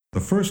The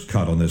first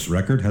cut on this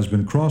record has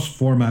been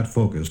cross-format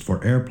focused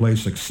for airplay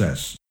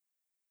success.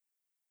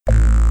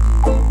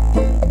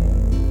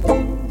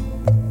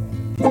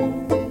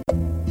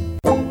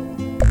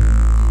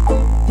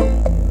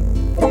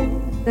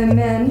 The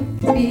men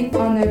beat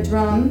on their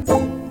drums.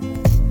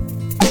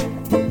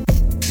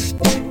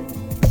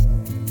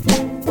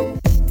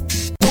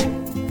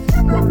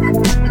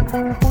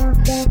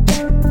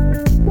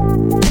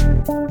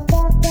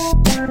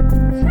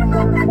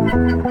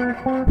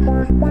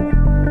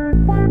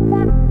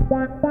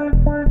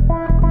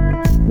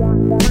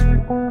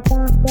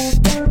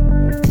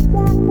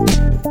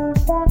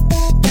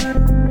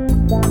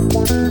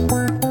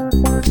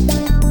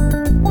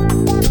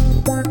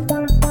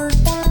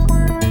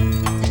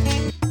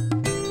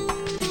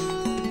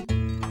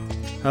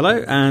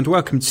 Hello and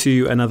welcome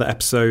to another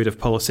episode of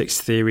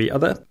Politics Theory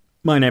Other.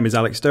 My name is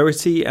Alex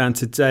Doherty and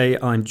today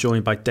I'm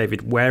joined by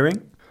David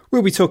Waring.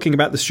 We'll be talking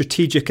about the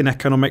strategic and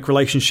economic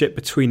relationship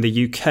between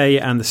the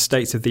UK and the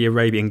states of the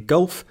Arabian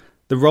Gulf,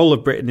 the role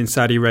of Britain in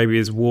Saudi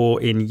Arabia's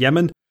war in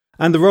Yemen,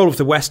 and the role of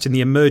the West in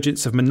the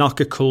emergence of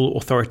monarchical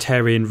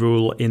authoritarian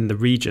rule in the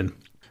region.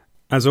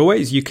 As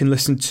always, you can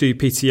listen to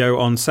PTO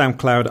on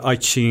SoundCloud,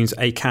 iTunes,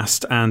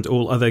 Acast and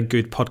all other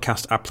good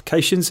podcast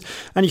applications.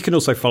 And you can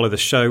also follow the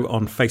show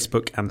on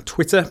Facebook and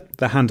Twitter.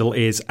 The handle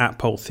is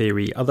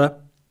 @PolTheoryOther.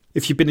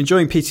 If you've been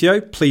enjoying PTO,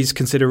 please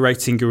consider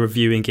rating or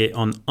reviewing it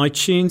on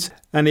iTunes.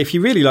 And if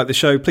you really like the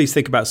show, please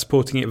think about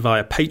supporting it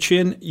via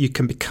Patreon. You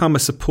can become a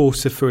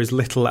supporter for as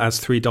little as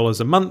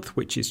 $3 a month,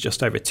 which is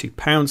just over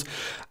 £2.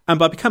 And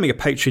by becoming a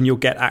patron, you'll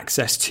get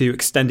access to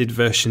extended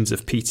versions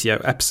of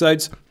PTO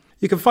episodes.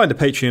 You can find a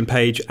Patreon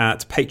page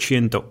at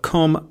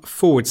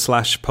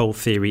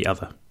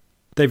patreon.com/PolTheoryOther.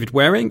 David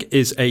Waring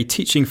is a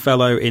teaching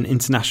fellow in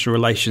international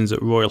relations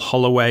at Royal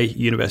Holloway,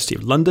 University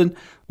of London,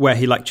 where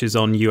he lectures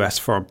on US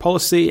foreign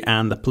policy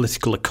and the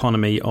political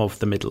economy of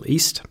the Middle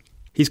East.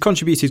 He's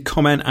contributed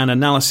comment and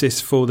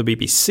analysis for the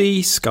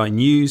BBC, Sky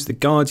News, The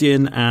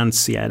Guardian and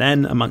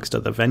CNN, amongst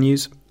other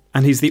venues.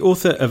 And he's the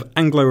author of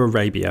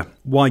Anglo-Arabia,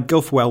 Why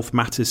Gulf Wealth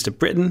Matters to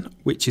Britain,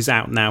 which is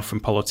out now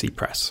from Polity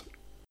Press.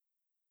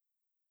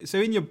 So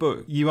in your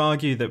book, you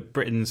argue that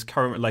Britain's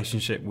current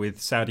relationship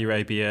with Saudi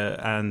Arabia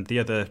and the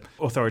other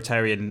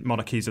authoritarian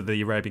monarchies of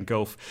the Arabian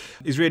Gulf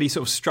is really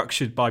sort of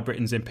structured by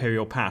Britain's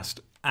imperial past.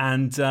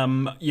 And,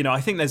 I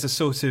think there's a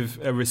sort of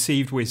a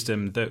received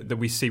wisdom that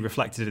we see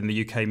reflected in the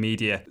UK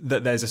media,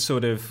 that there's a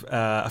sort of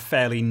a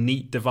fairly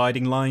neat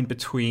dividing line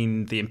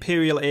between the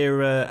imperial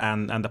era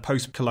and the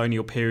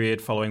post-colonial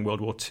period following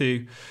World War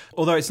II.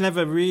 Although it's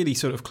never really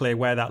sort of clear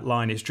where that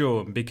line is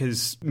drawn,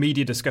 because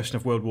media discussion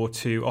of World War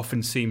II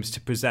often seems to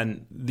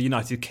present the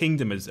United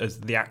Kingdom as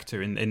the actor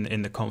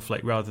in the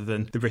conflict rather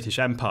than the British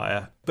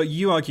Empire. But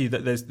you argue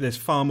that there's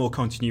far more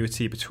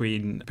continuity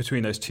between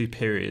those two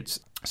periods.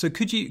 So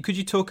could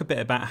you talk a bit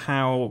about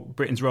how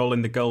Britain's role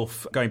in the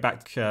Gulf, going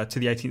back to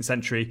the 18th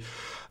century,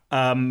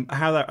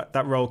 how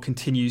that role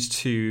continues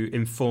to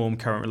inform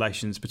current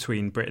relations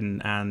between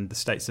Britain and the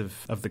states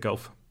of the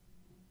Gulf?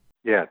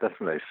 Yeah,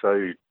 definitely.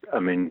 So,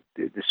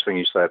 this thing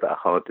you say about a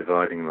hard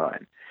dividing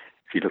line,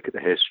 if you look at the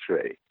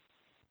history,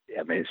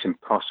 it's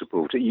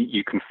impossible to.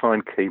 You can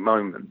find key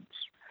moments,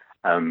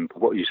 but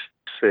what you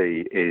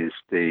see is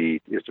the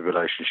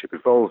relationship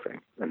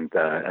evolving and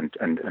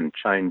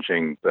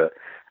changing, but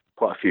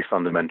quite a few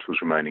fundamentals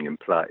remaining in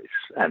place,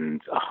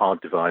 and a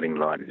hard dividing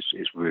line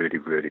is really,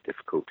 really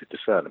difficult to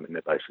discern.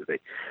 There basically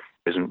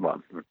isn't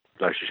one. The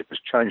relationship has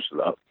changed a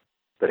lot,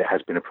 but it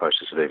has been a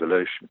process of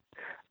evolution.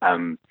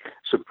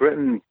 So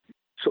Britain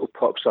sort of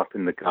pops up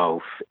in the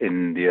Gulf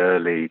in the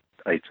early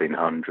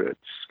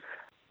 1800s,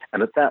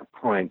 and at that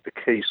point, the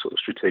key sort of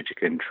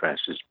strategic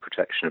interest is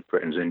protection of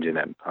Britain's Indian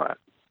Empire,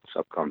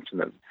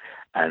 subcontinent,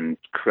 and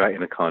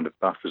creating a kind of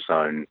buffer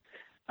zone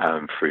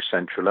through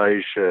Central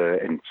Asia,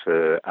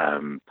 into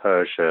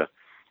Persia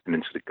and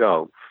into the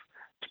Gulf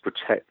to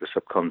protect the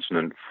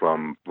subcontinent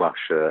from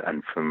Russia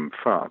and from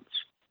France.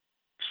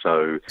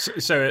 So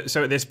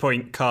at this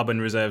point, carbon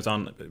reserves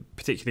aren't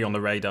particularly on the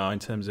radar in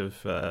terms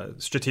of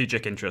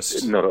strategic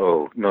interests? Not at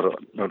all.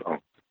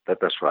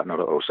 That's right,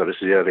 not at all. So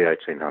this is the early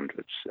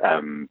 1800s.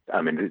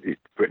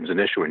 Britain's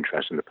initial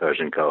interest in the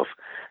Persian Gulf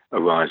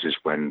arises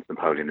when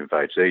Napoleon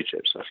invades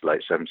Egypt, so that's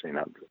late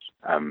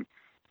 1700s.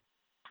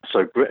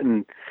 So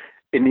Britain,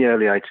 in the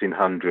early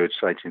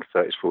 1800s,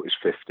 1830s, 40s,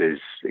 50s,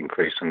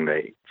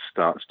 increasingly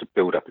starts to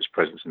build up its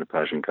presence in the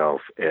Persian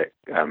Gulf. It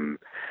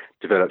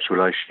develops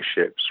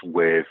relationships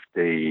with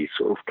the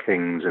sort of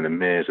kings and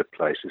emirs of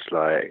places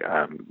like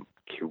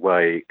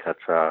Kuwait,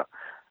 Qatar,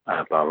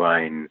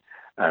 Bahrain,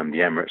 the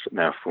Emirates that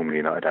now form the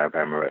United Arab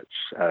Emirates,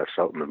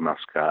 Sultan of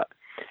Muscat.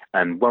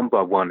 And one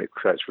by one, it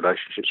creates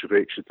relationships with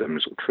each of them,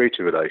 sort of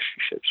treaty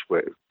relationships,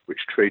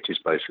 which treaties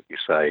basically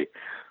say,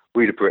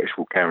 we, the British,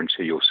 will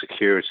guarantee your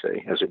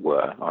security, as it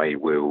were, i.e.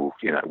 we'll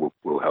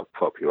help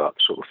prop you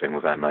up, sort of thing,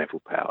 with our naval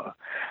power.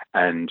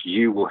 And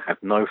you will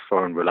have no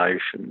foreign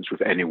relations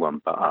with anyone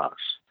but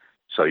us.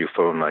 So your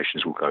foreign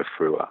relations will go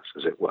through us,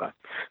 as it were.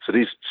 So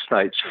these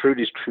states, through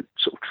these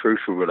sort of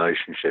crucial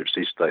relationships,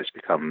 these states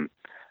become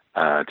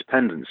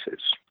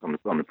dependencies on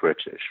the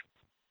British.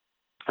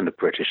 And the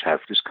British have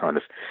this kind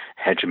of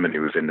hegemony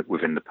within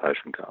the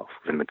Persian Gulf,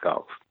 within the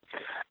Gulf.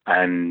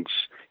 And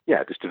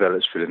this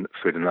develops through the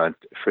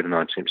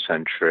 19th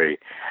century.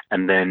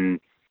 And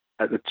then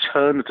at the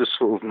turn of the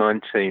sort of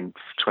 19th,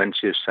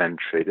 20th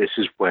century, this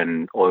is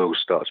when oil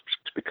starts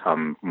to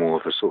become more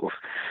of a sort of,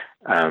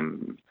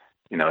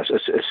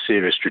 a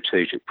serious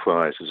strategic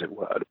prize, as it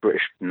were. The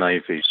British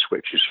Navy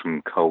switches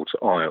from coal to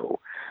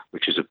oil,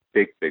 which is a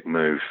big, big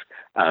move.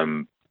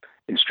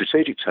 In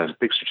strategic terms,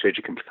 big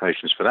strategic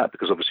implications for that,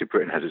 because obviously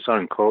Britain has its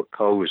own coal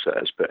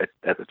reserves, but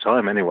at the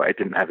time anyway, it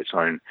didn't have its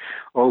own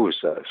oil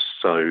reserves.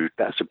 So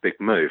that's a big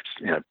move.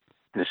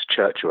 This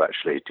Churchill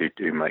actually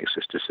do makes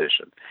this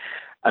decision.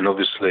 And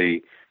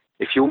obviously,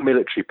 if your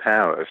military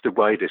power, if the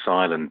way this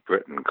island,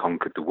 Britain,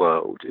 conquered the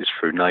world is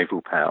through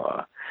naval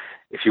power,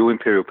 if your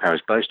imperial power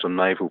is based on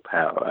naval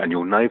power and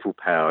your naval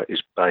power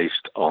is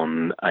based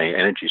on an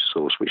energy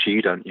source which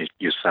you don't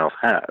yourself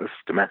have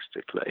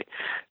domestically,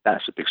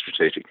 that's a big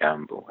strategic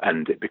gamble.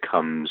 And it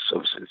becomes,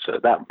 obviously, so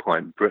at that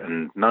point,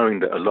 Britain,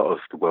 knowing that a lot of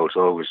the world's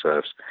oil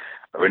reserves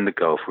are in the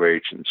Gulf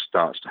region,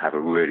 starts to have a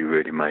really,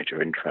 really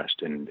major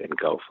interest in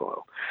Gulf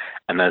oil.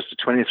 And as the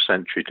 20th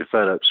century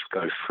develops,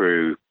 go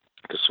through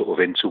the sort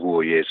of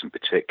interwar years in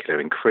particular,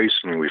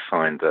 increasingly we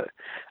find that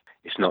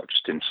it's not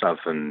just in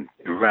southern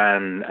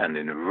Iran and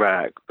in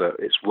Iraq, but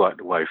it's right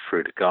the way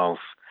through the Gulf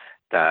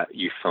that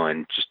you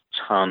find just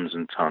tons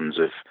and tons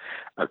of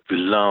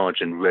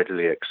large and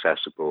readily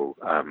accessible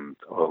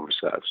oil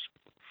reserves.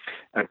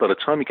 And by the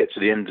time you get to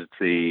the end of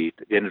the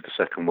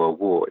Second World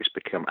War, it's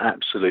become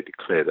absolutely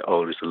clear that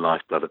oil is the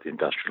lifeblood of the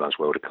industrialised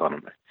world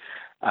economy.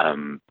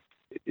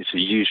 It's a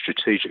huge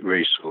strategic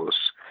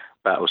resource.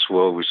 Battles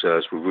for oil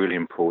reserves were really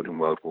important in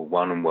World War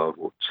I and World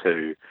War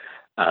II.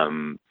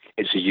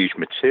 It's a huge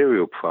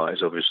material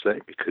prize, obviously,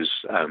 because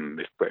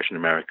if British and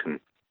American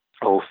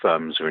oil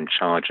firms are in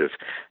charge of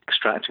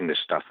extracting this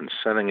stuff and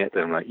selling it,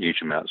 they'll make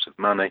huge amounts of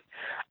money.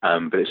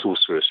 But it's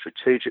also a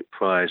strategic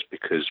prize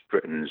because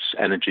Britain's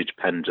energy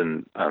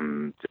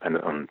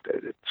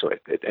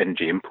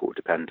energy import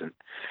dependent.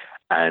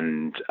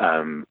 And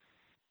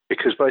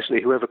because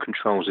basically whoever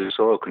controls this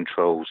oil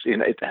controls,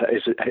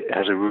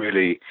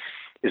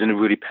 is in a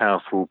really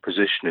powerful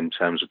position in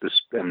terms of the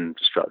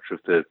structure of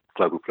the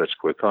global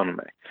political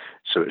economy.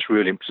 So it's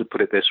really, to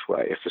put it this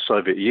way, if the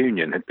Soviet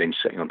Union had been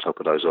sitting on top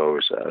of those oil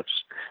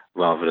reserves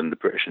rather than the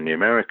British and the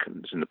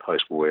Americans in the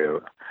post-war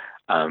era,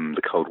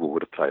 the Cold War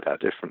would have played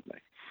out differently.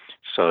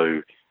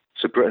 So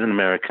Britain and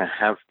America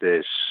have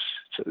this,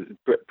 so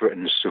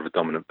Britain's sort of a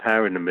dominant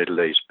power in the Middle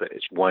East, but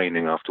it's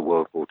waning after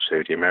World War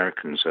II. The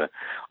Americans are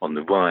on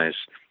the rise.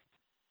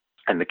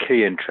 And the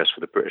key interest for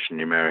the British and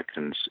the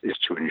Americans is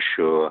to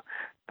ensure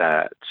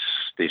that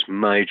these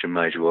major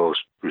oil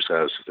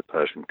reserves of the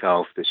Persian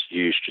Gulf, this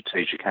huge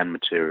strategic and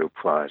material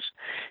prize,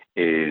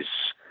 is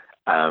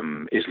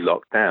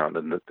locked down,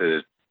 and that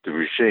the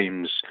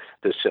regimes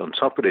that sit on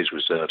top of these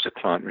reserves are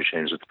client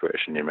regimes of the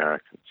British and the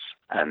Americans.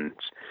 And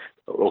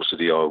also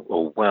the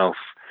oil wealth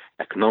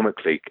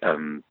economically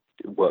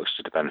works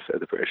to the benefit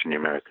of the British and the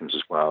Americans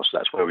as well. So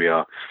that's where we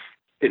are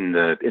in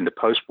the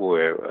post-war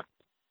era.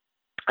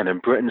 And then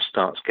Britain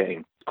starts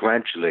getting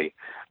gradually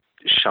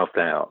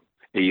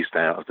eased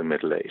out of the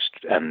Middle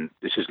East. And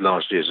this is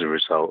largely as a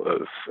result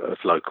of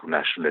local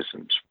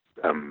nationalisms,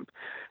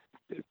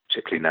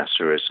 particularly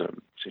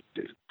Nasserism.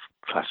 The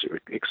classic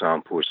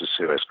example is the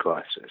Suez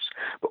Crisis.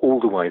 But all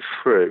the way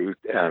through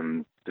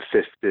the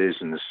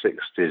 50s and the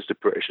 60s, the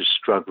British are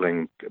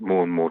struggling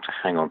more and more to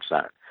hang on to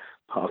that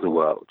part of the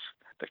world.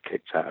 They're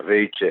kicked out of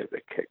Egypt,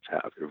 they're kicked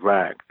out of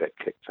Iraq, they're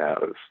kicked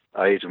out of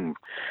Aden.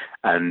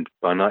 And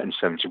by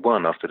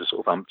 1971, after the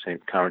sort of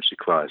umpteenth currency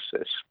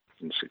crisis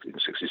in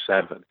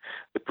 1967,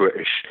 the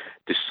British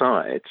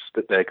decides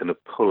that they're going to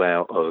pull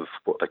out of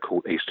what they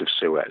call east of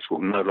Suez. We'll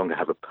no longer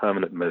have a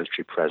permanent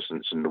military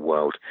presence in the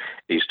world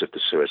east of the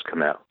Suez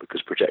Canal,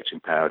 because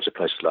projecting power to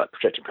places like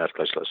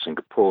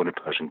Singapore and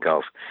the Persian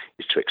Gulf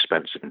is too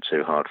expensive and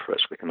too hard for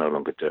us. We can no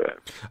longer do it.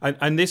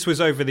 And this was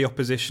over the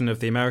opposition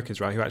of the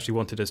Americans, right, who actually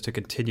wanted us to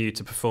continue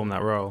to perform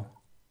that role?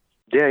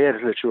 Yeah,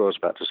 that's literally what I was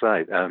about to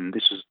say.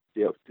 This is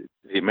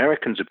the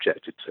Americans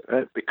objected to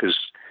it because,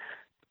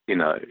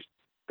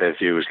 their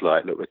view was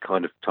like, look, we're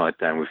kind of tied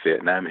down with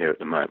Vietnam here at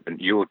the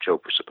moment. Your job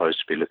was supposed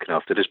to be looking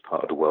after this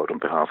part of the world on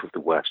behalf of the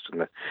West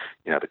and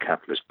the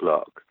capitalist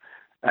bloc,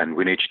 and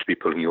we need you to be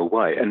pulling your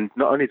way. And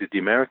not only did the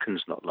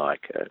Americans not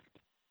like it,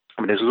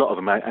 I mean, there's a lot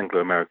of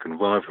Anglo-American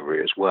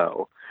rivalry as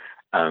well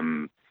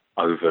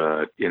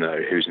over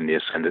who's in the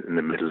ascendant in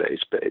the Middle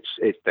East, but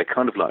they're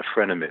kind of like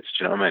frenemies.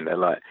 Do you know what I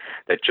mean?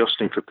 They're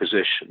jostling for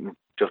position,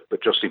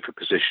 but jostling for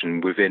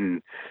position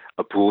within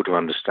a broader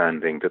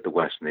understanding that the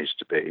West needs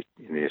to be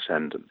in the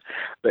ascendant.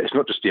 But it's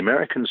not just the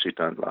Americans who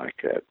don't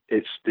like it;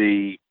 it's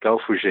the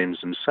Gulf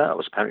regimes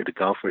themselves. Apparently, the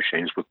Gulf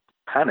regimes were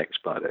panicked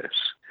by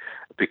this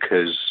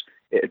because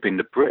it had been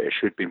the British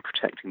who had been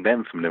protecting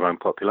them from their own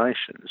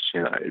populations.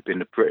 It had been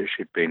the British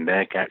who'd been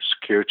their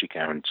security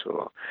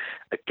guarantor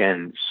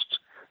against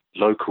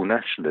local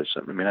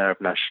nationalism. I mean,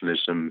 Arab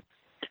nationalism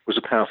was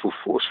a powerful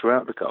force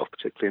throughout the Gulf,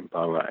 particularly in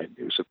Bahrain.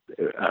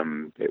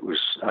 It was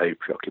a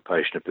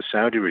preoccupation of the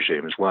Saudi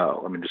regime as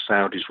well. I mean, the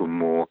Saudis were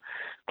more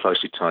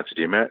closely tied to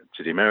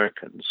the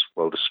Americans,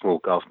 while the small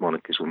Gulf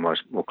monarchies were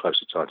more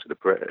closely tied to the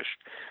British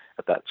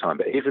at that time.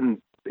 But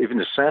even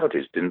the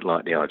Saudis didn't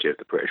like the idea of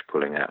the British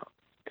pulling out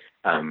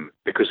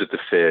because of the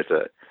fear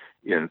that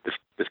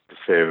the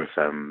fear of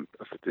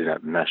the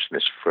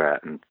nationalist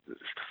threat and the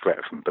threat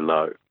from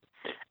below.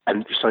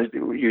 And so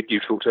you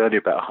talked earlier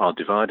about a hard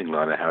dividing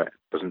line and how it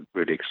doesn't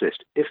really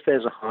exist. If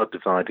there's a hard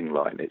dividing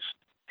line,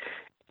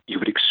 you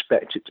would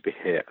expect it to be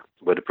here,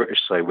 where the British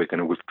say we're going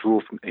to withdraw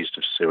from east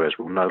of Suez,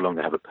 we'll no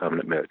longer have a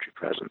permanent military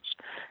presence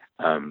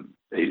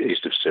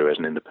east of Suez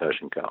and in the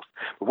Persian Gulf.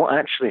 But what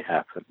actually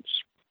happens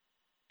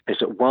is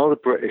that while the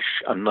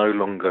British are no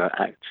longer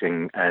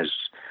acting as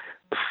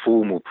a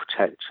formal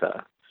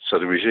protector, so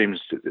the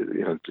regimes,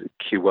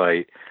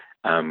 Kuwait,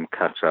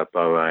 Qatar,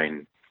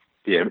 Bahrain,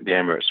 the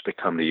Emirates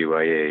become the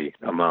UAE,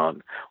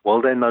 Oman,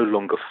 while they're no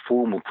longer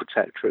formal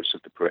protectorates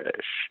of the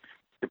British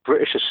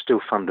are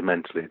still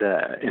fundamentally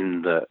there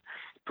in that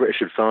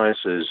British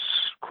advisors,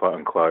 quote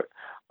unquote,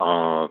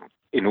 are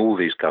in all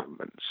these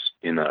governments,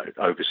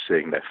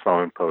 overseeing their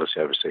foreign policy,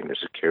 overseeing their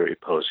security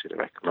policy,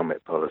 their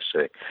economic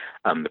policy.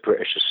 The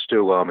British are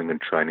still arming and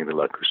training the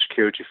local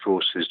security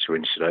forces to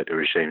insulate the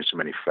regimes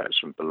from any threats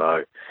from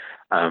below.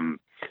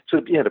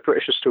 The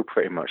British are still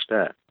pretty much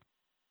there.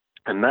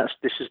 And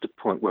this is the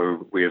point where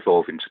we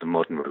evolve into the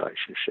modern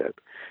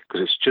relationship,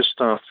 because it's just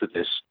after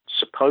this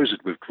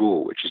supposed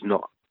withdrawal, which is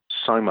not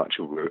so much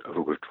of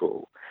a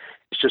withdrawal,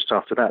 it's just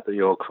after that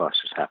the oil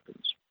crisis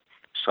happens.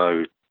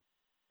 So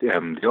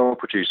the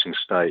oil-producing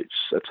states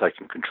are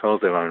taking control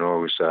of their own oil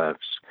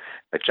reserves.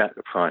 They jack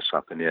the price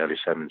up in the early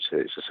 70s.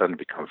 They suddenly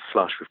become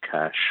flush with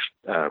cash,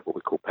 what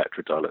we call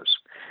petrodollars.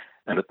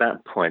 And at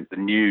that point, the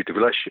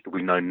relationship that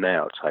we know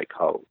now takes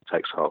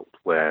hold,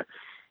 where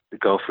the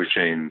Gulf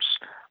regimes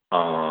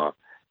are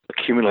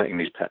accumulating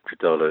these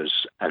petrodollars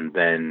and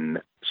then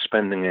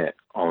spending it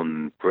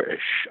on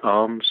British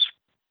arms,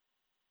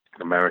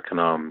 American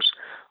arms,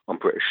 on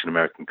British and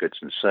American goods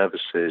and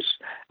services,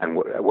 and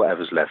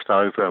whatever's left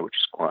over, which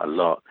is quite a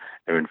lot,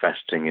 they're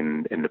investing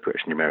in the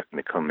British and American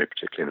economy,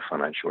 particularly in the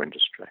financial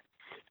industry.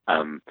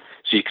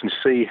 So you can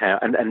see how,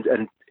 and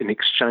in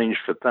exchange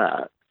for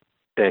that,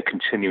 they're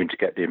continuing to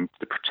get the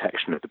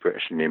protection of the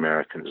British and the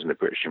Americans, and the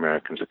British and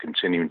Americans are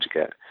continuing to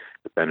get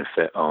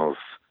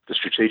the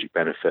strategic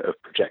benefit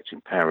of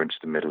projecting power into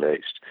the Middle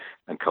East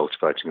and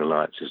cultivating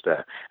alliances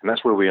there. And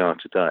that's where we are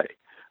today.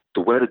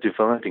 But where the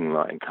dividing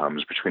line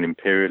comes between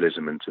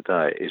imperialism and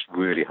today is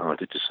really hard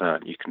to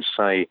discern. You can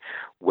say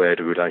where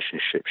the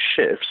relationship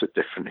shifts at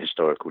different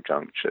historical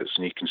junctures,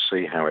 and you can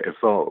see how it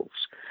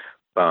evolves.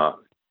 But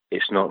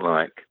it's not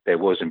like there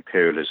was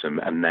imperialism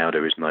and now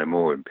there is no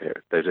more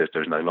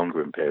there's no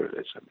longer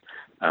imperialism.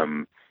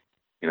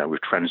 We've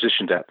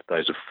transitioned out to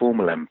days of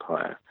formal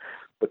empire,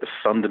 but the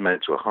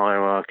fundamental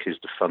hierarchies,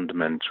 the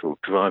fundamental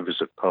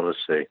drivers of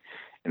policy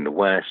in the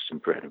West, in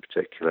Britain in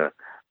particular,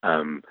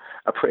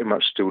 are pretty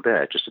much still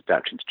there, just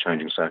adapting to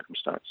changing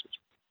circumstances.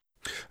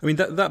 I mean,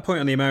 that point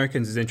on the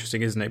Americans is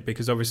interesting, isn't it?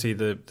 Because obviously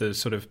the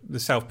sort of the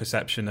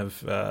self-perception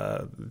of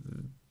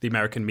the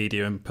American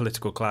media and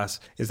political class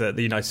is that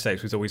the United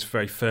States was always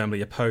very firmly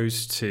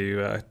opposed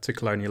to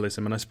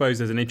colonialism. And I suppose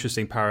there's an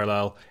interesting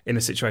parallel in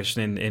the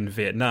situation in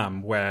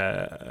Vietnam,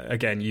 where,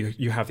 again,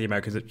 you have the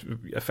Americans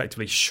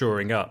effectively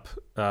shoring up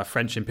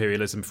French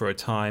imperialism for a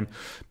time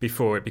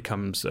before it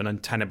becomes an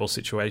untenable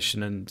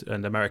situation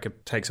and America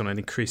takes on an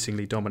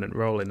increasingly dominant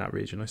role in that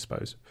region, I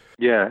suppose.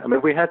 Yeah, I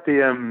mean, we had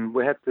the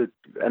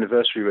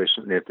anniversary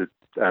recently of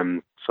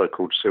the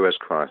so-called Suez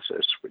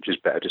Crisis, which is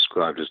better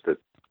described as the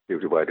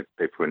way that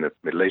people in the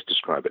Middle East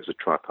describe it, as a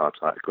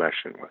tripartite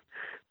aggression, where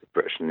the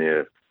British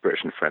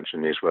and French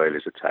and the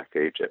Israelis attack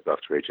Egypt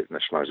after Egypt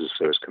nationalizes the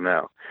Suez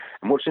Canal.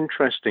 And what's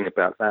interesting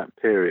about that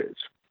period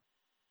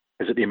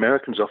is that the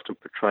Americans often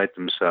portrayed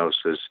themselves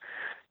as,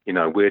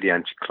 we're the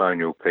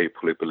anti-colonial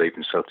people who believe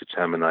in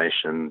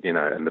self-determination,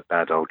 and the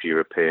bad old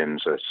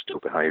Europeans are still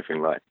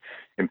behaving like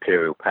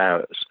imperial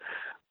powers.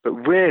 But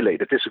really,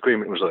 the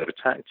disagreement was over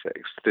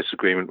tactics. The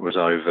disagreement was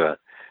over,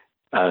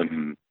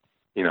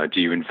 do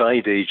you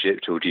invade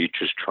Egypt or do you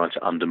just try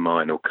to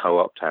undermine or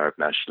co-opt Arab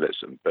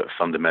nationalism? But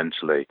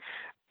fundamentally,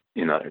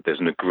 there's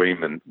an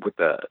agreement with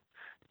the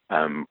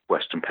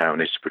Western power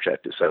needs to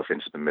project itself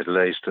into the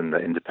Middle East, and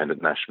that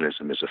independent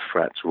nationalism is a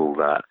threat to all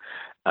that.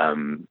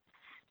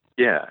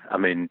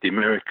 The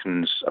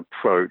Americans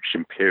approach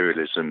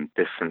imperialism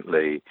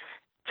differently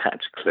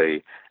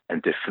tactically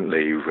and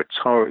differently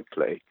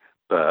rhetorically,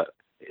 but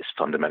it's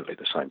fundamentally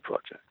the same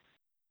project.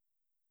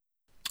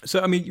 So,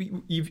 I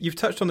mean, you've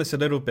touched on this a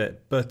little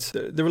bit, but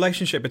the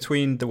relationship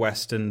between the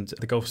West and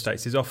the Gulf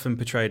states is often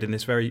portrayed in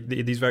these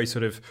very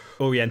sort of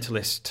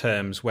Orientalist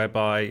terms,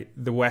 whereby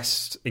the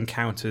West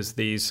encounters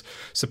these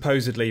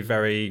supposedly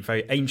very,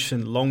 very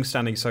ancient,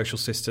 long-standing social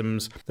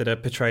systems that are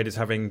portrayed as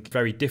having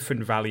very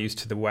different values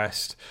to the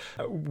West,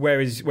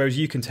 whereas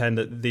you contend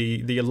that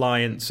the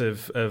alliance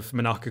of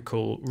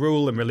monarchical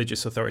rule and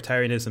religious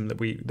authoritarianism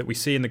that we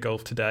see in the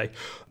Gulf today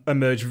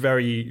emerged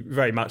very,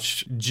 very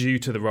much due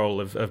to the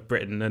role of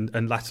Britain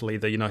and latterly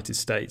the United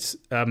States.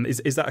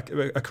 Is that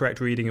a correct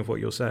reading of what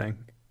you're saying?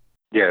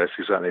 Yeah, that's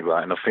exactly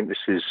right. And I think this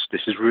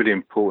is really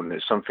important.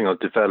 It's something I'll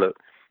develop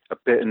a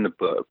bit in the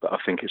book, but I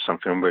think it's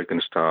something I'm really going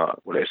to start.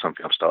 Well, it's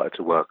something I've started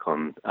to work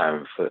on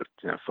for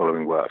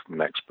following work from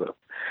the next book.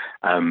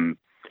 I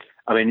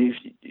mean,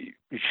 if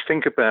you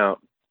think about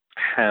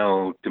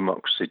how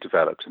democracy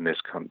developed in this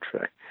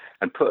country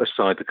and put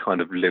aside the kind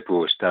of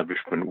liberal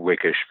establishment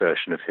Whiggish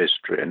version of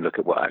history and look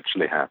at what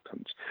actually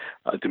happened.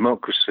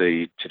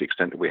 Democracy, to the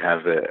extent that we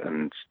have it,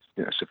 and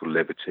civil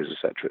liberties,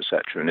 etc.,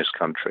 in this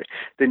country,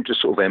 didn't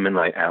just sort of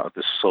emanate out of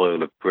the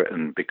soil of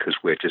Britain because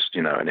we're just,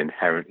 an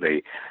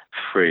inherently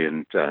free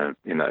and,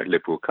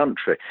 liberal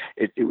country.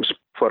 It was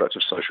a product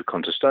of social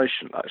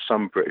contestation. Like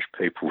some British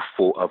people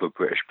fought other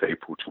British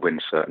people to win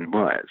certain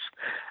rights.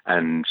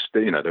 And,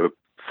 there were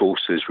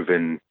forces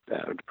within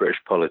the British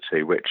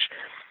polity which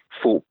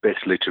fought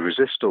bitterly to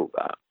resist all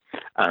that.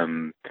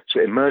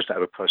 So it emerged out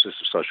of a process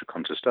of social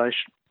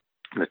contestation,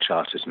 the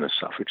Chartists and the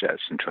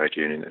suffragettes and trade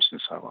unionists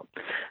and so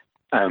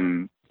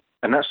on.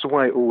 And that's the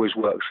way it always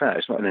works out.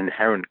 It's not an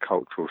inherent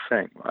cultural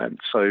thing, right?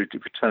 So to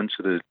return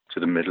to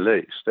the Middle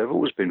East, there have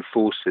always been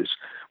forces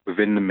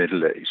within the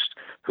Middle East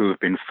who have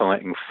been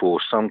fighting for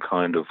some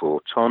kind of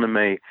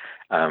autonomy,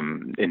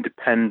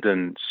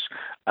 independence,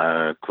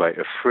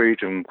 greater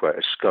freedom,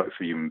 greater scope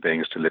for human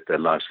beings to live their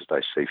lives as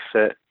they see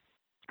fit.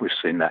 We've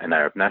seen that in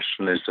Arab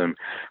nationalism.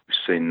 We've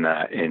seen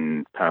that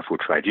in powerful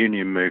trade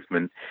union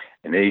movement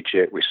in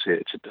Egypt. We see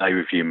it today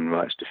with human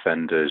rights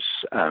defenders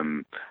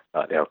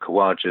like the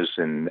Al-Khawajas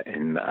in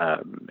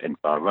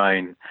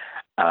Bahrain,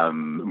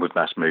 with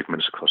mass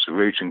movements across the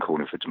region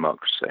calling for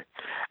democracy.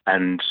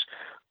 And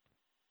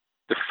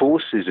the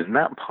forces in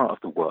that part of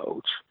the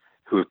world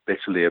who have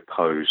bitterly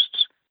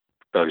opposed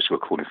those who are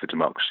calling for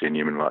democracy and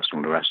human rights and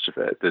all the rest of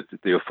it,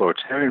 the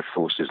authoritarian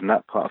forces in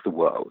that part of the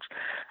world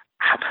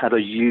have had a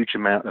huge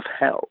amount of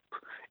help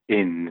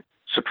in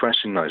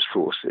suppressing those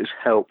forces,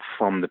 help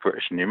from the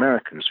British and the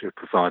Americans who have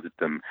provided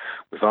them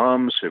with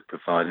arms, who have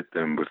provided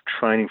them with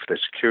training for their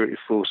security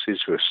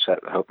forces, who have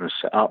helped them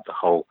set up the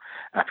whole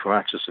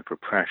apparatus of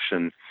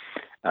repression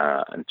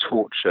and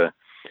torture.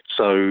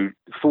 So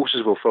the forces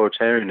of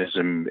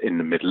authoritarianism in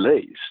the Middle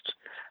East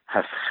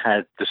have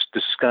had the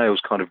scales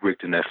kind of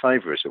rigged in their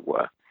favour, as it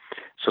were.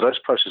 So those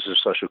processes of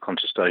social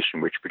contestation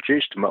which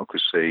produced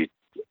democracy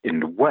in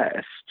the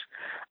West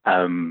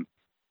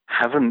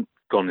haven't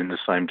gone in the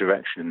same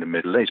direction in the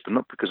Middle East, but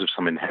not because of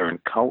some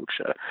inherent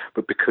culture,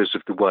 but because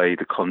of the way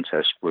the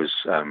contest was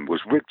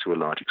rigged to a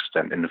large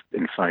extent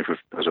in favour of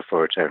those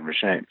authoritarian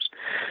regimes.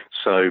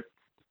 So,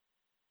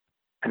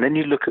 and then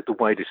you look at the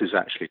way this is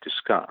actually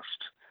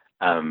discussed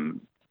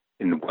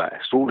in the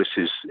West. All this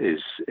is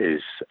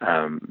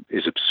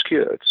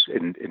obscured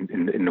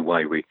in the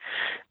way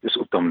the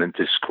sort of dominant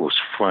discourse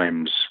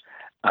frames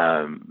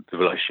the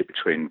relationship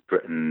between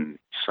Britain,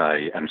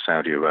 say, and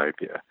Saudi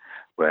Arabia,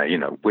 where,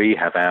 we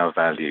have our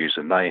values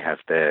and they have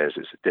theirs.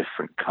 It's a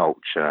different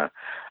culture.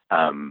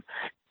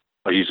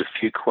 I use a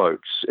few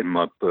quotes in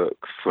my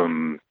book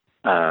from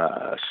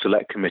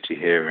select committee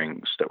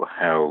hearings that were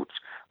held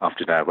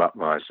after the Arab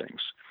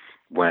uprisings,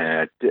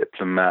 where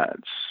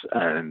diplomats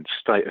and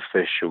state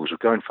officials would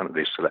go in front of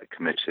these select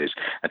committees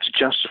and to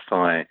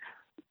justify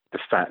the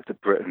fact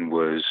that Britain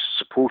was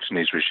supporting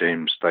these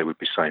regimes, they would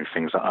be saying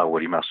things like, oh,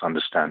 well, you must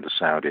understand the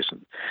Saudis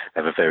and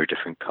they have a very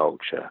different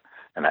culture.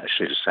 And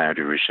actually the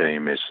Saudi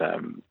regime is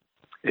on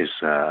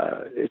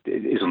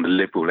the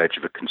liberal edge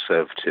of a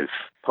conservative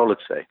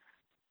polity.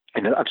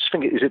 And I just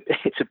think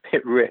it's a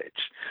bit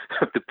rich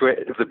of the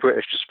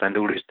British to spend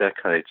all these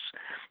decades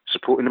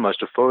supporting the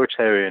most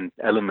authoritarian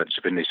elements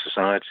within these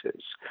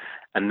societies,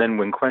 and then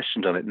when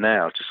questioned on it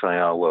now to say,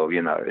 oh well,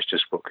 it's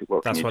just what can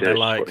you do?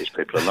 Like. What these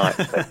people are like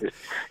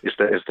is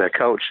their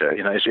culture.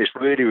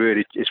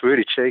 It's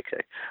really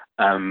cheeky.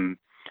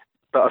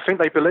 But I think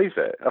they believe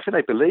it.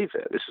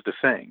 This is the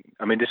thing.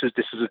 I mean, this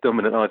is a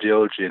dominant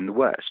ideology in the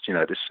West.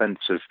 This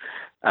sense of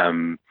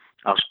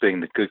us being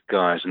the good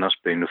guys and us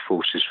being the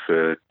forces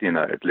for,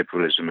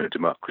 liberalism and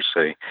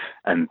democracy,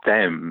 and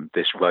them,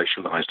 this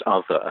racialized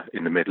other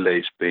in the Middle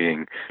East,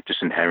 being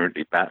just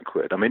inherently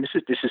backward. I mean,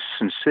 this is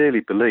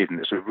sincerely believed, and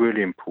it's a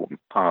really important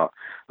part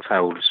of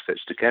how all this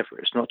fits together.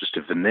 It's not just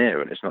a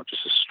veneer, and it's not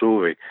just a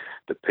story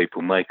that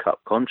people make up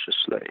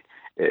consciously.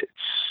 It's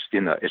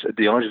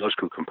the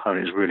ideological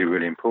component is really,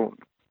 really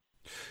important.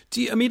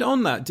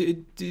 On that,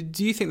 do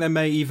you think there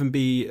may even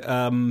be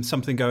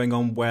something going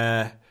on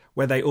where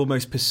where they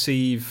almost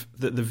perceive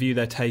that the view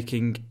they're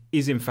taking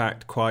is in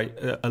fact quite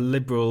a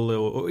liberal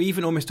or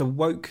even almost a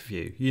woke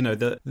view.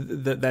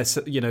 That they're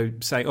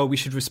saying, oh, we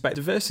should respect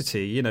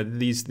diversity.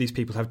 These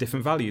people have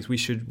different values. We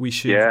should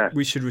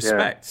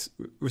respect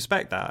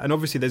that. And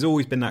obviously, there's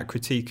always been that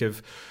critique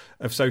of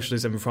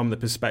socialism from the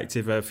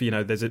perspective of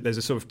there's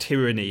a sort of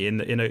tyranny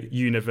in a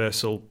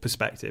universal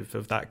perspective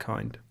of that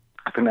kind.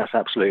 I think that's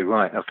absolutely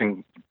right. I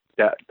think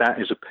that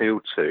is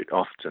appealed to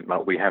often.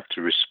 Like, we have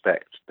to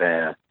respect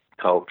their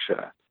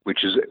culture,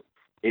 which is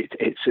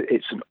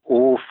it's an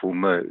awful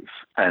move,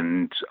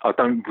 and I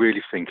don't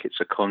really think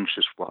it's a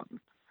conscious one,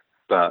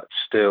 but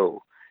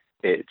still,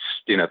 it's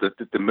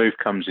the move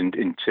comes in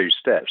two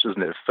steps,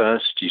 doesn't it?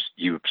 First,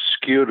 you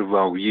obscure the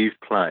role you've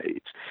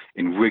played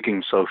in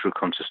rigging social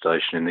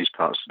contestation in these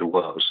parts of the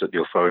world so that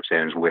the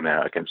authoritarians win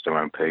out against their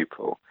own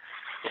people,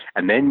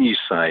 and then you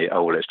say,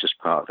 oh, well, it's just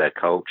part of their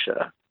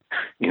culture.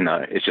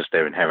 It's just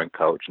their inherent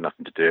culture,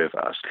 nothing to do with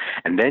us.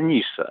 And then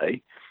you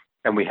say,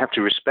 and we have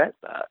to respect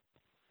that,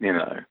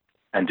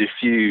 And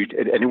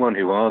anyone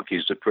who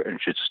argues that Britain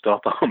should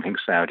stop arming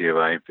Saudi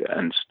Arabia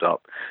and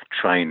stop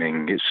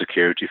training its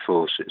security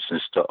forces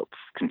and stop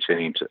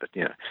continuing to,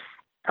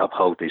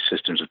 uphold these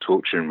systems of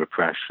torture and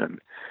repression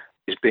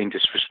is being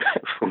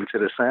disrespectful to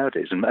the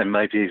Saudis and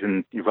maybe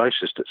even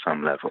racist at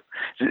some level.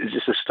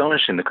 It's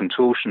astonishing the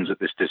contortions that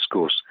this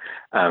discourse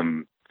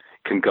can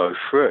go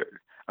through.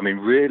 I mean,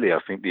 really, I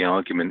think the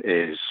argument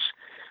is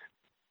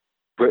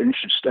Britain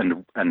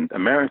should and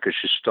America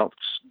should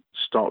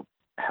stop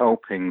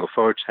helping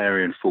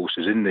authoritarian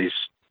forces in these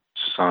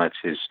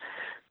societies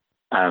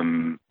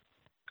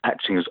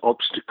acting as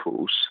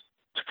obstacles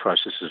to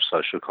processes of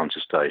social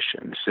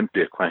contestation. It's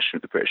simply a question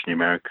of the British and the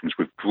Americans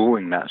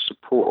withdrawing that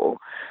support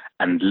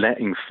and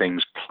letting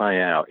things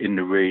play out in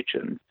the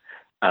region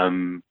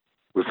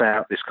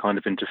without this kind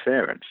of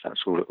interference.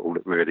 That's all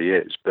it really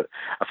is. But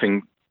I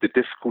think the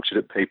difficulty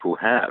that people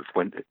have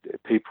when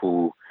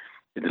people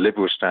in the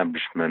liberal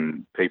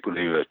establishment, people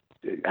who are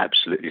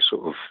absolutely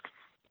sort of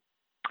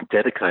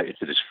dedicated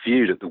to this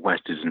view that the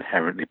West is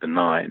inherently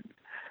benign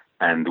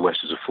and the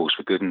West is a force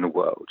for good in the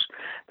world,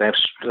 they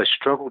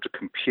struggle to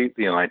compute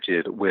the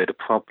idea that we're the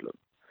problem,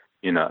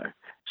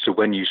 So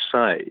when you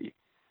say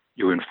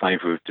you're in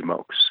favour of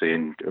democracy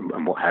and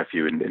what have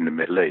you in the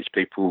Middle East,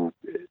 people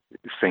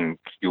think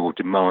you're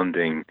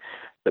demanding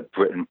that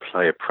Britain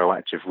play a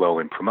proactive role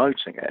in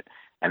promoting it.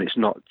 And it's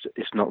not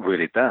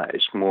really that.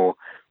 It's more,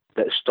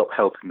 let's stop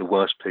helping the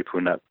worst people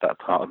in that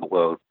part of the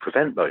world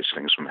prevent those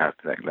things from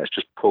happening. Let's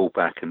just pull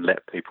back and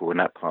let people in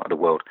that part of the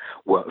world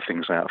work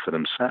things out for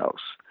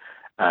themselves.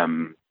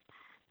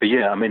 But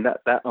yeah, I mean,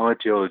 that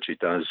ideology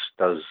does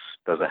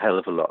a hell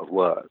of a lot of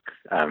work.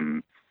 I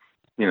mean,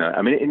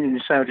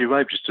 in Saudi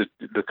Arabia, just to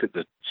look at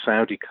the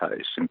Saudi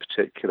case in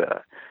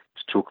particular,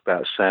 to talk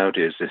about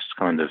Saudi as this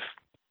kind of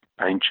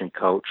ancient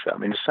culture. I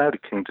mean, the Saudi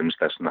kingdom is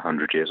less than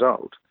 100 years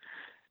old.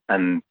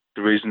 And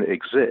the reason it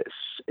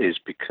exists is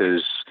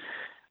because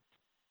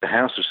the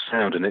House of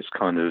Saud and its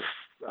kind of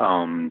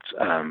armed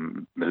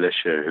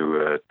militia who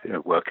are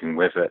working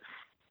with it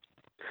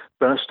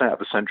burst out of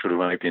the Central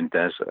Arabian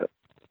desert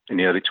in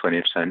the early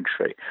 20th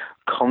century,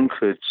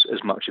 conquered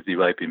as much of the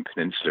Arabian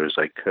Peninsula as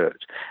they could,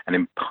 and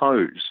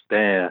imposed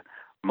their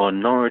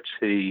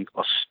minority,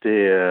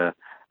 austere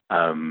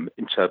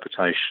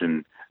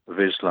interpretation of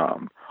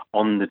Islam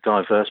on the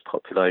diverse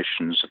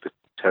populations of the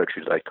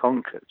territory they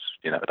conquered.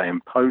 They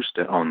imposed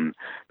it on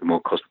the more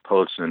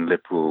cosmopolitan and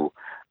liberal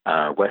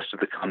west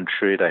of the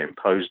country. They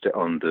imposed it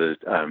on the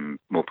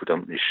more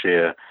predominantly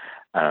Shia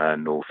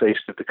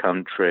northeast of the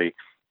country.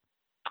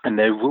 And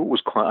their rule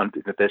was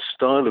their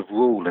style of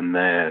rule and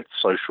their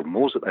social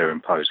mores that they were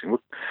imposing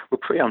were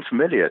pretty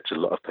unfamiliar to a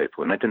lot of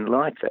people, and they didn't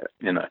like it,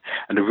 And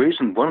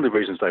one of the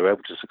reasons they were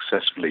able to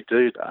successfully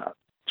do that,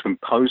 to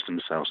impose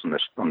themselves on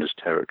this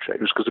territory,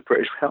 was because the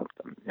British helped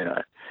them.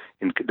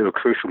 There were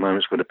crucial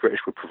moments where the British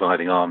were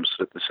providing arms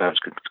so that the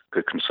Saudis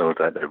could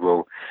consolidate their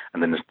rule,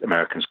 and then the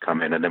Americans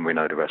come in, and then we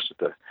know the rest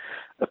of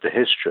the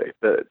history.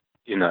 But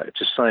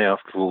to say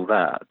after all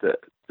that the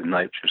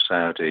nature of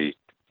Saudi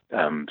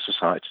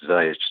society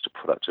today is just a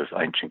product of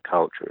ancient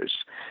culture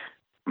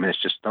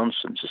it's just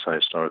nonsense. It's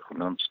historical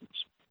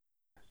nonsense.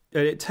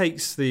 It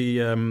takes the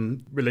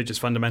religious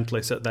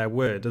fundamentalists at their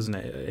word, doesn't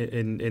it,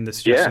 in the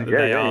suggestion that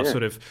they are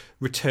sort of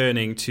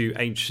returning to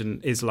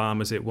ancient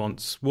Islam as it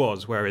once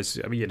was, whereas,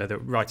 the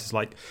writers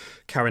like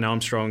Karen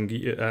Armstrong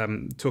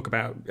talk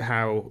about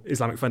how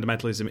Islamic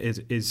fundamentalism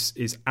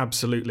is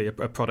absolutely a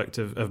product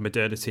of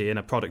modernity and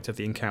a product of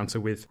the encounter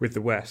with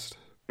the West.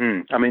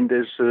 I mean,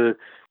 there's a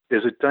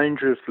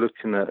danger of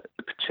looking at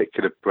the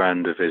particular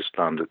brand of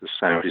Islam that the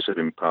Saudis have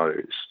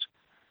imposed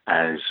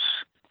as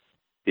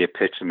the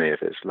epitome of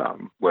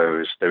Islam,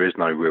 whereas there is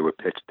no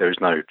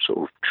sort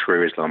of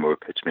true Islam or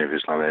epitome of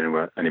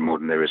Islam any more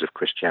than there is of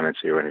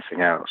Christianity or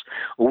anything else.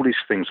 All these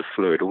things are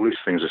fluid. All these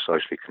things are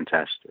socially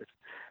contested.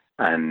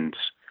 And,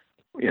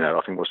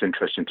 I think what's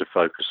interesting to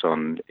focus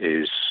on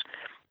is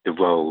the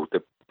role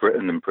that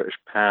Britain and British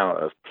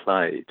power have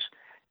played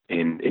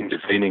in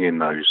intervening in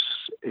those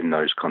in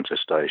those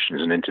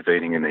contestations and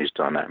intervening in these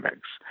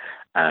dynamics,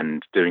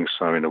 and doing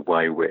so in a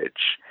way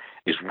which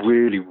is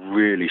really,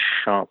 really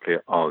sharply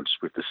at odds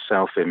with the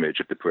self-image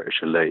of the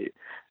British elite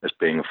as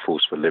being a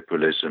force for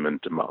liberalism and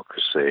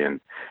democracy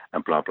and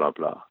blah, blah,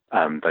 blah.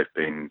 They've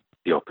been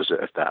the opposite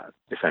of that,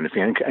 if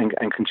anything,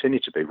 and continue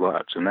to be right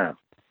up to now.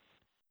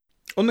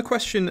 On the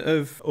question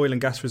of oil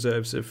and gas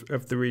reserves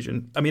of the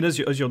region, I mean, as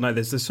you'll know,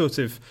 there's this sort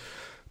of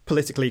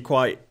politically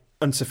quite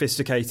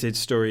unsophisticated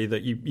story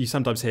that you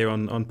sometimes hear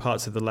on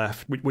parts of the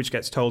left, which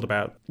gets told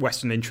about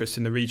Western interests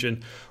in the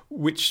region,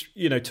 which,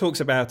 talks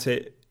about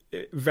it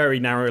very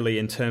narrowly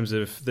in terms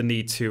of the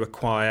need to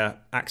acquire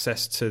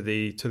access to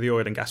the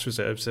oil and gas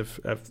reserves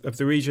of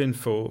the region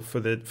for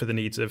the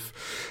needs of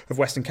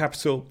Western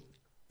capital.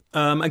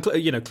 And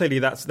clearly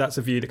that's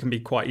a view that can be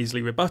quite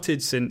easily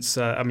rebutted, since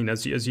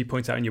as you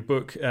point out in your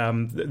book,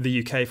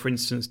 the UK, for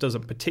instance,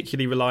 doesn't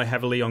particularly rely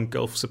heavily on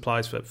Gulf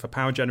supplies for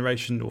power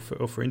generation or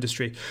for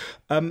industry.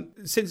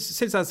 Since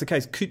that's the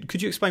case,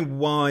 could you explain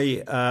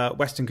why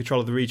Western control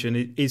of the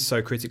region is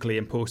so critically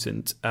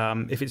important,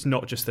 if it's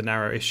not just the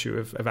narrow issue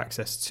of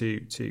access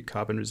to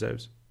carbon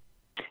reserves?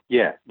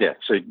 Yeah.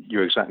 So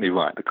you're exactly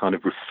right. The kind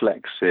of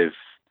reflexive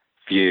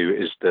view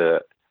is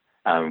that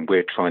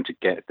we're trying to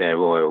get their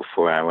oil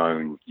for our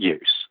own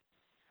use.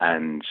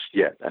 And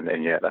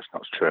that's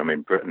not true. I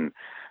mean, Britain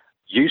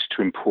used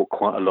to import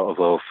quite a lot of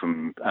oil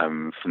from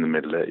the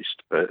Middle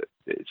East, but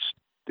it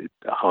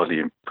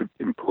hardly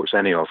imports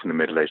any oil from the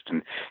Middle East,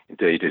 and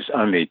indeed is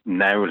only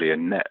narrowly a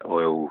net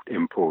oil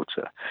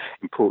importer.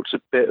 Imports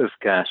a bit of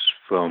gas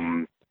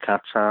from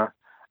Qatar.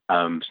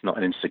 It's not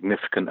an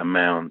insignificant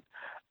amount.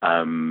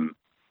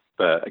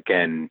 But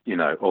again,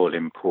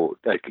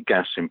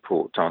 gas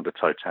imports aren't the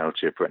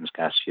totality of Britain's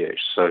gas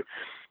use. So,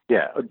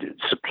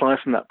 supply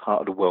from that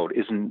part of the world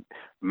isn't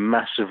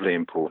massively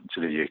important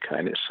to the UK,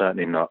 and it's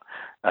certainly not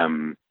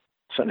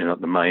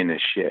the main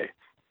issue.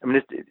 I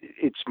mean,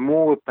 it's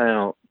more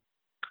about.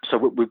 So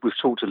we've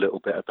talked a little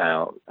bit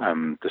about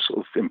the sort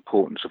of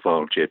importance of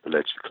oil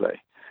geopolitically,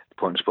 the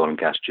importance of oil and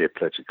gas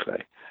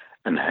geopolitically,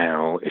 and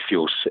how if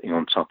you're sitting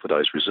on top of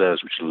those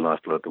reserves, which are the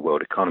lifeblood of the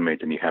world economy,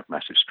 then you have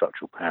massive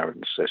structural power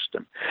in the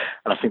system.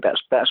 And I think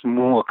that's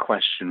more a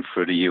question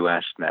for the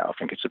US now. I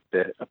think it's a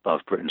bit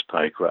above Britain's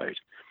pay grade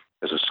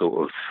as a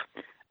sort of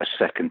a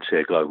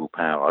second-tier global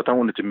power. I don't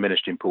want to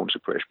diminish the importance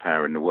of British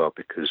power in the world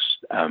because,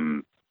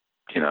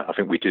 I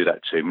think we do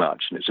that too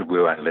much, and it's a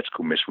real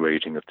analytical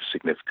misreading of the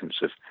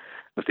significance of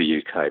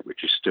the UK,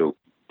 which is still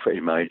pretty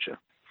major.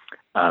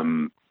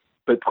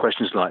 But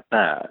questions like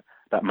that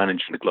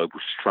managing the global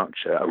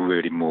structure are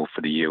really more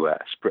for the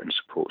US. Britain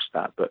supports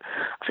that. But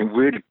I think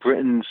really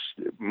Britain's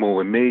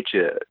more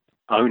immediate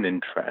own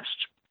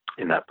interest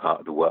in that part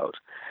of the world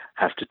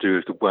have to do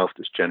with the wealth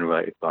that's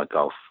generated by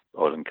Gulf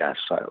oil and gas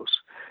sales.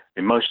 I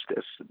mean, most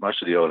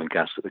of the oil and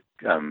gas that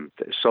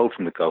is sold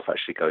from the Gulf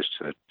actually goes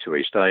to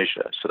East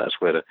Asia. So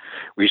that's where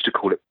we used to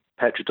call it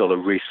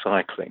petrodollar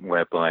recycling,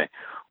 whereby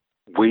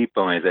we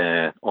buy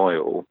their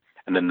oil,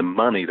 and then the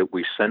money that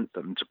we sent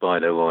them to buy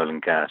their oil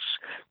and gas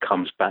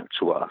comes back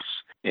to us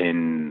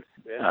in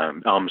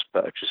arms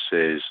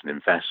purchases and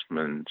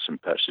investments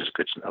and purchases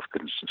of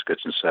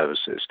goods and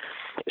services.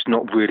 It's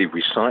not really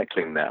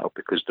recycling now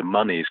because the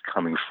money is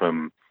coming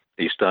from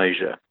East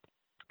Asia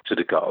to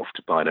the Gulf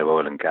to buy their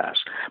oil and gas.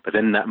 But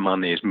then that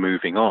money is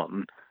moving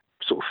on,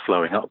 sort of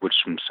flowing upwards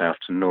from south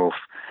to north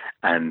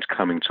and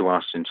coming to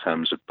us in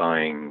terms of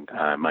buying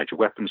major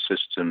weapon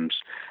systems,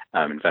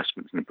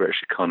 investments in the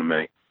British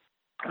economy,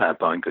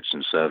 buying goods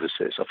and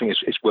services. I think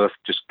it's worth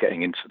just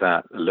getting into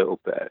that a little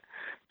bit.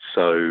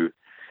 So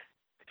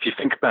if you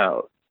think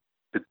about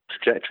the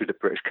trajectory that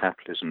British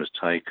capitalism has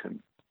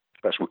taken,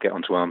 perhaps we'll get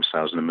onto arms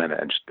sales in a minute,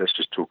 and let's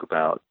just talk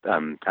about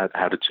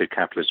how the two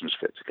capitalisms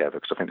fit together,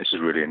 because I think this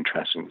is really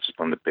interesting. This is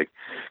one of the big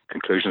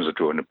conclusions I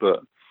draw in the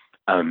book.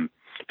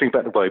 Think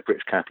about the way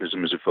British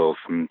capitalism has evolved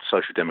from the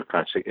social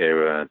democratic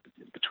era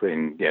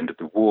between the end of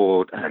the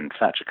war and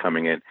Thatcher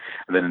coming in,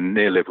 and then the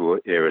neoliberal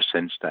era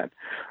since then.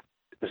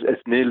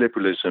 As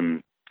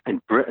neoliberalism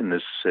in Britain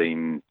has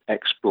seen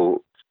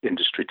export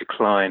industry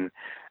decline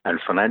and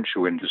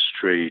financial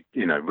industry,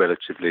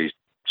 relatively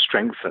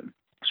strengthen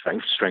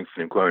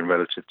and grow in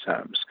relative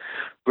terms,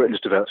 Britain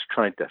has developed a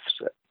trade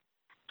deficit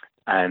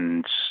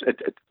and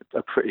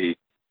a pretty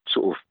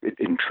sort of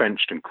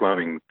entrenched and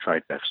growing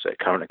trade deficit,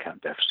 current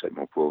account deficit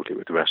more broadly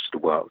with the rest of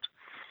the world.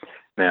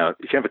 Now,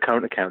 if you have a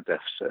current account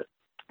deficit,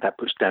 that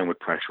puts downward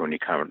pressure on your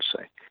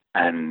currency.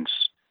 And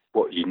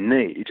what you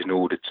need in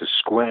order to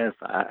square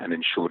that and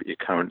ensure that your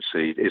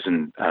currency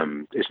isn't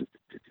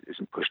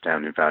pushed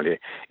down in value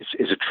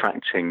is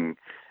attracting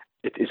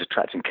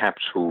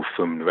capital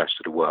from the rest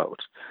of the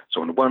world.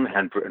 So on the one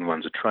hand, Britain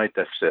runs a trade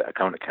deficit, a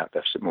current account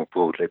deficit more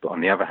broadly, but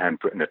on the other hand,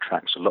 Britain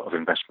attracts a lot of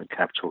investment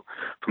capital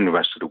from the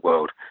rest of the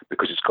world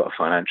because it's got a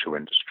financial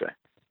industry.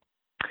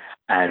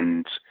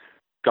 And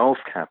Gulf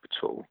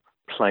capital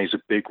plays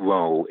a big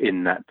role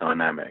in that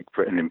dynamic.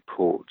 Britain's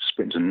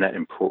a net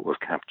importer of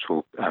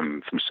capital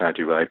from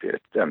Saudi Arabia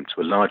to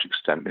a large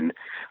extent. In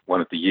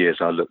one of the years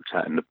I looked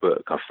at in the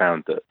book, I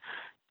found that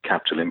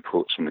capital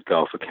imports from the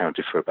Gulf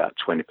accounted for about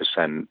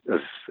 20%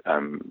 of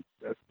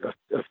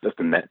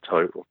the net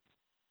total.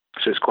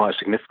 So it's quite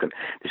significant.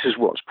 This is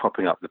what's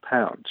propping up the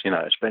pound.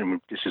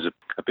 This is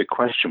a big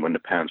question when the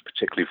pound's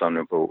particularly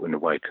vulnerable in the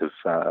wake of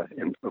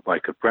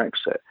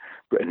Brexit.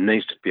 Britain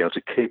needs to be able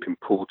to keep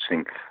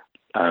importing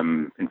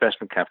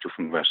investment capital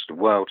from the rest of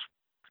the world,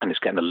 and it's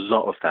getting a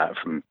lot of that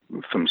from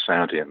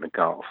Saudi and the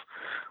Gulf.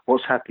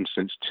 What's happened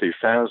since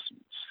 2000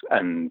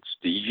 and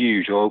the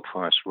huge oil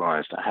price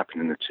rise that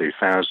happened in the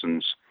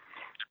 2000s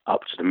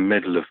up to the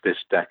middle of this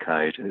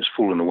decade, and it's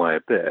fallen away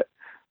a bit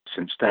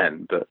since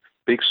then, but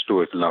big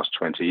story of the last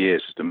 20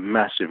 years is the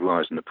massive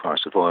rise in the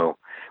price of oil,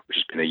 which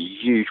has been a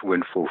huge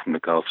windfall from the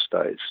Gulf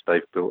states.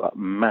 They've built up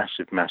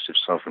massive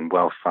sovereign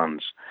wealth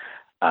funds.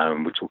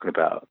 We're talking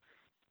about,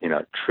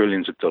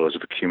 trillions of dollars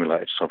of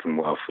accumulated sovereign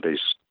wealth for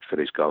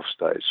these Gulf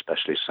states,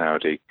 especially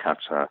Saudi,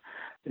 Qatar,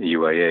 the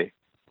UAE.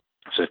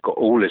 So they've got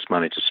all this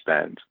money to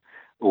spend,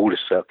 all this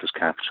surplus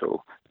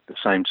capital. At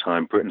the same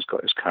time, Britain's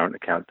got its current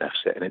account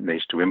deficit and it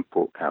needs to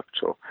import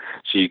capital.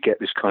 So you get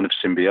this kind of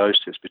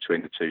symbiosis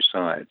between the two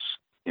sides.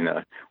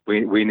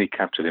 We need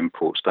capital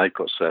imports. They've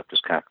got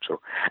surplus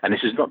capital. And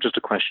this is not just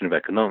a question of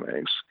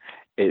economics.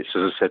 It's,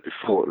 as I said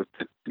before,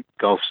 the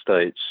Gulf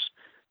states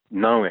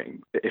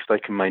knowing that if they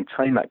can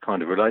maintain that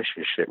kind of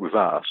relationship with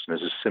us, and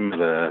there's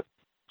a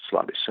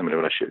slightly similar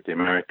relationship with the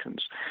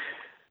Americans,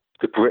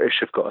 the British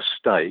have got a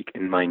stake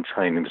in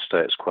maintaining the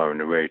status quo in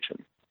the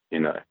region.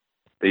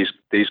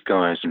 These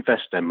guys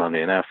invest their money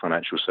in our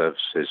financial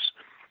services,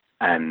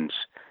 and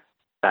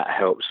that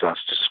helps us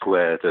to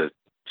square the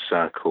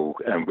circle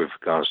with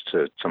regards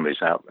to some of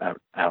these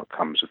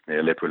outcomes of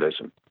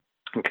neoliberalism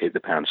and keep the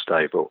pound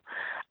stable.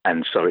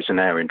 And so it's in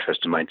our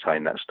interest to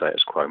maintain that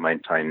status quo,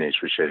 maintain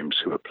these regimes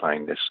who are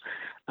playing this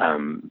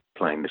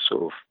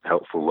sort of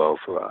helpful role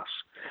for us.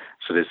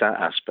 So there's that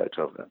aspect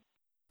of it.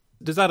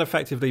 Does that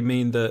effectively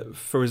mean that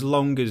for as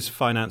long as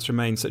finance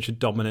remains such a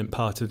dominant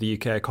part of the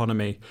UK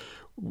economy,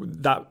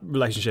 that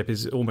relationship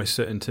is almost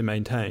certain to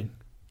maintain?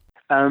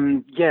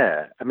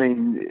 Yeah. I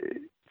mean,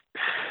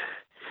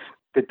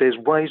 there's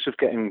ways of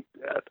getting...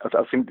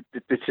 I think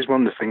this is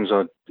one of the things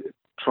I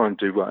try and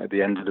do right at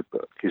the end of the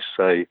book, is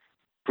say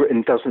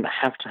Britain doesn't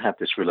have to have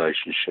this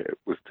relationship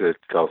with the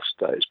Gulf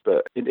states,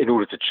 but in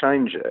order to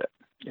change it,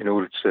 in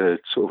order to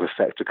sort of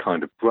effect a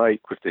kind of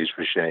break with these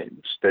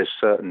regimes, there's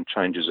certain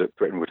changes that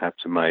Britain would have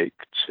to make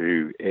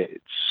to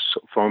its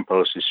sort of foreign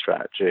policy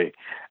strategy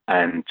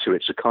and to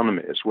its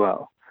economy as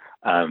well.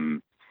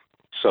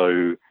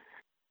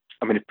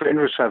 If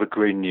Britain was to have a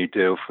Green New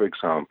Deal, for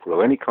example,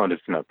 or any kind of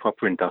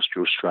proper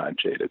industrial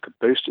strategy that could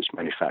boost its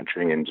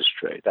manufacturing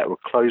industry, that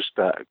would close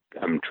that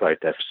trade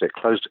deficit,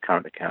 close the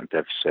current account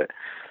deficit,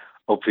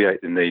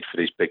 obviate the need for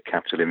these big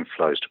capital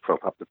inflows to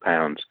prop up the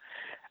pound,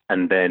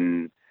 and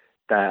then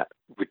that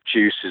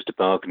reduces the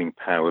bargaining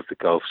power of the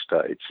Gulf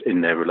states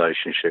in their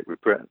relationship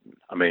with Britain.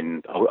 I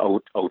mean, I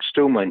would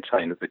still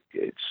maintain that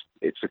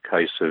it's a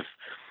case of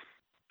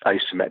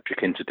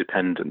asymmetric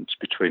interdependence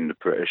between the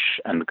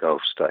British and the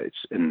Gulf states,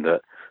 in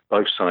that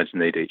both sides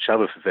need each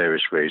other for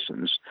various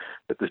reasons,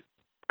 but the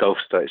Gulf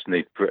states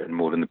need Britain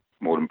more than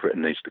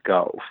Britain needs the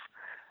Gulf.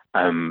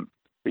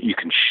 But you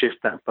can shift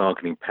that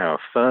bargaining power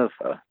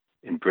further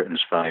in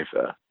Britain's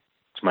favour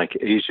to make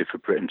it easier for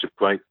Britain to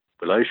break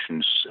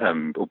relations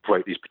or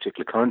break these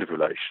particular kind of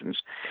relations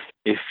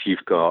if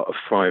you've got a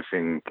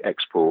thriving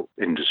export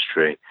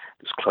industry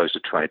that's closed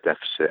a trade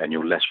deficit and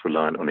you're less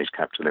reliant on these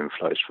capital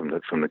inflows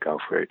from the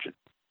Gulf region.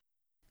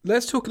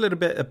 Let's talk a little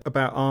bit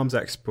about arms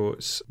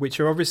exports, which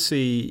are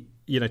obviously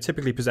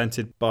typically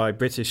presented by the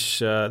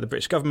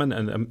British government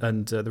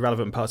and the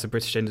relevant parts of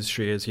British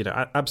industry as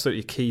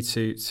absolutely key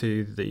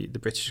to the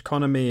British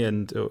economy,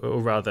 and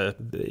or rather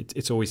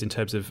it's always in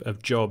terms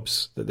of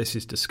jobs that this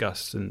is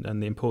discussed,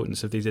 and the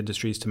importance of these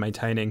industries to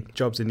maintaining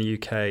jobs in the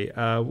UK.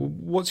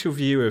 What's your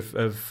view of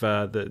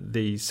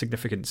the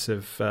significance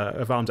of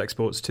arms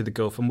exports to the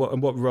Gulf, and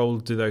what role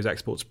do those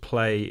exports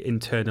play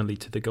internally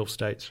to the Gulf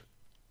states?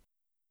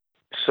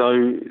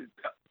 So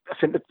I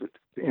think that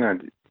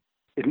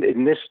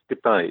in this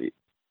debate,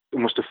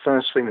 almost the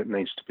first thing that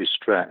needs to be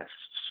stressed,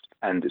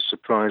 and it's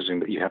surprising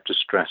that you have to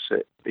stress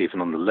it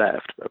even on the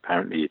left, but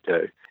apparently you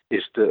do,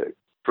 is that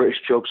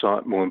British jobs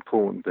aren't more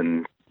important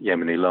than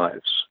Yemeni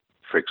lives,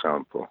 for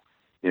example.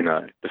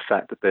 The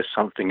fact that there's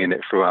something in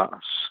it for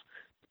us,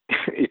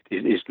 it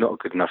is not a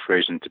good enough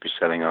reason to be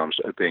selling arms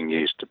that are being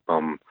used to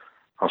bomb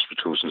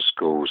hospitals and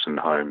schools and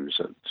homes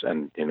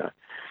and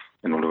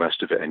all the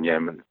rest of it in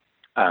Yemen.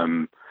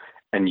 And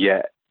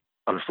yet,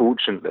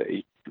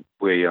 unfortunately,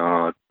 we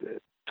are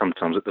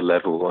sometimes at the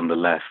level on the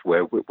left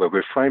where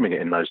we're framing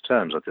it in those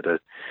terms. I did an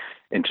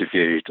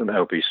interview on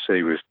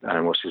LBC with,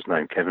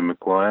 Kevin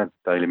Maguire,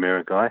 Daily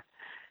Mirror guy,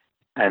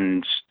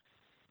 and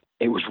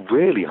it was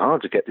really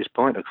hard to get this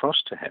point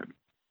across to him.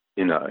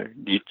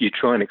 You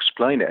try and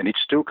explain it, and he'd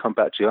still come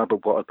back to you,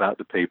 but what about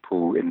the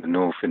people in the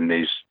north in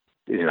these,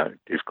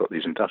 who've got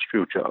these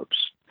industrial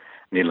jobs?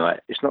 And you're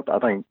like, it's not that I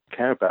don't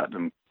care about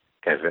them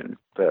Kevin,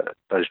 but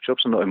those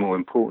jobs are not more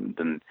important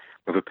than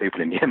whether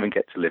people in Yemen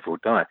get to live or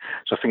die.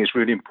 So I think it's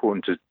really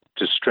important to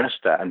stress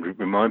that and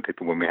remind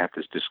people when we have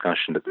this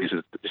discussion that this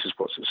is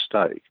what's at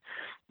stake.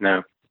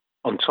 Now,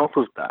 on top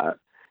of that,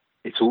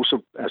 it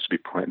also has to be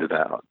pointed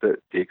out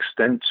that the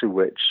extent to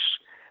which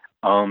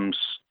arms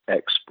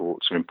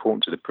exports are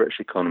important to the British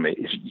economy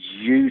is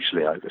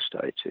hugely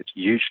overstated.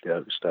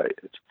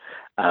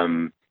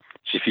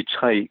 So if you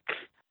take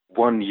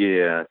 1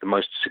 year, the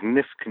most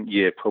significant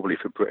year probably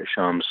for British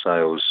arms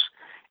sales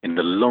in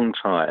a long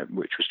time,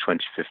 which was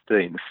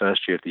 2015, the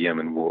first year of the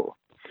Yemen war,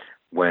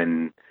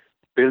 when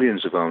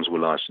billions of arms were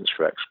licensed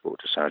for export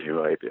to Saudi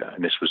Arabia,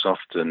 and this was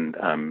often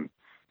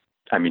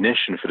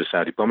ammunition for the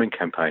Saudi bombing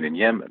campaign in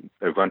Yemen.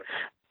 They ran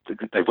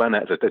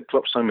out. They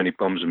dropped so many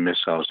bombs and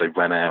missiles, they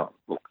ran out,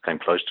 or came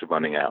close to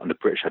running out, and the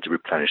British had to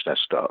replenish their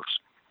stocks.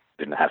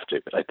 They didn't have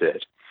to, but they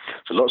did.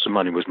 So lots of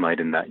money was made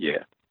in that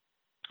year.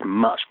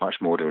 Much, much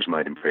more than was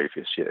made in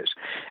previous years.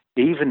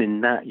 Even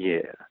in that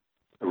year,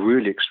 a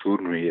really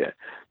extraordinary year,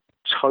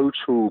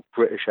 total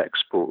British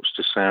exports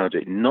to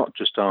Saudi, not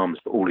just arms,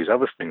 but all these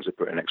other things that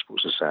Britain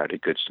exports to Saudi,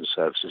 goods and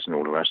services and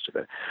all the rest of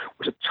it,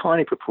 was a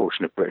tiny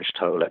proportion of British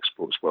total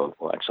exports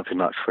worldwide, something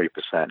like 3%.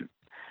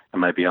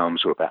 And maybe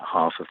arms were about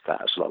half of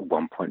that, so like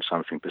 1 point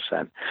something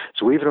percent.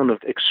 So even on an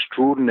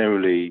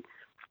extraordinarily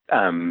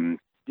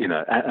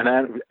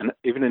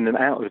even in an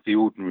out of the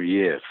ordinary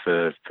year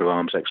for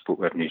arms export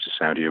revenue to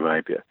Saudi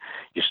Arabia,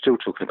 you're still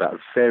talking about a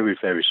very,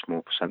 very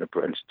small percent of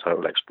Britain's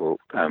total export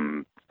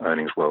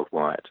earnings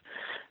worldwide.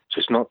 So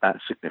it's not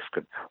that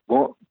significant.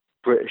 What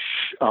British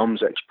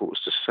arms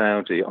exports to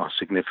Saudi are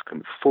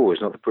significant for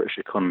is not the British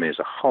economy as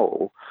a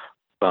whole,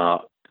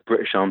 but the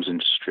British arms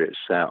industry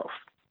itself.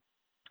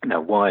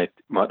 Now, why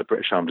might the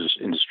British arms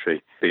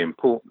industry be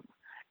important?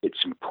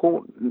 It's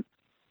important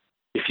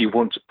if you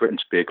want Britain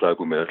to be a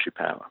global military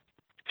power.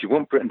 If you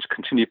want Britain to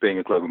continue being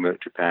a global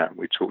military power,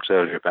 we talked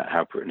earlier about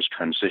how Britain's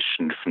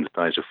transitioned from the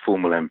days of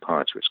formal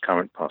empire to its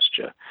current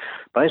posture.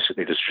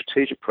 Basically, the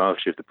strategic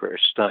priority of the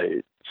British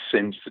state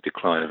since the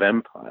decline of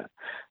empire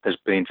has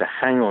been to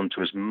hang on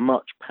to as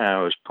much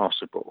power as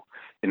possible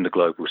in the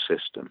global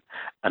system.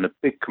 And a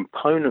big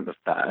component of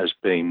that has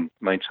been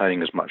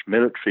maintaining as much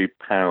military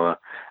power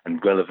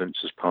and relevance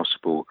as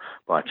possible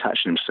by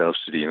attaching themselves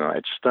to the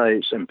United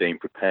States and being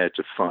prepared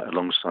to fight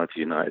alongside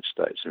the United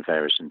States in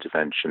various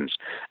interventions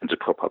and to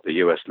prop up the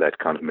US-led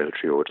kind of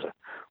military order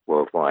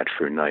worldwide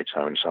through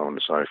NATO and so on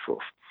and so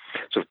forth.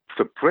 So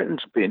for Britain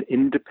to be an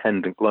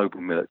independent global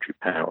military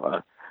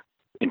power,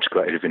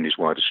 integrated within these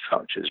wider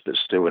structures, but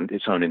still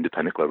its own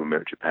independent global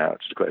military power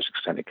to the greatest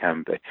extent it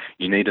can be,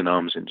 you need an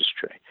arms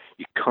industry.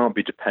 You can't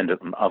be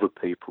dependent on other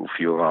people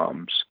for your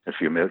arms and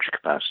for your military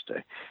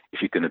capacity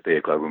if you're going to be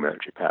a global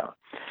military power.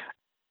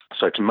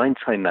 So to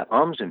maintain that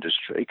arms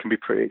industry can be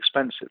pretty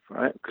expensive,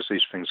 right? Because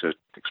these things are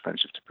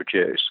expensive to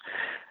produce.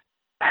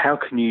 How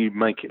can you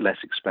make it less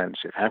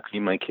expensive? How can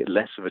you make it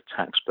less of a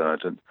tax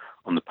burden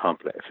on the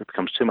public? If it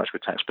becomes too much of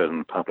a tax burden on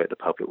the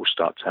public will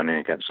start turning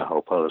against the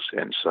whole policy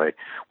and say,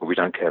 well, we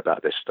don't care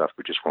about this stuff,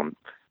 we just want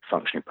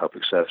functioning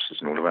public services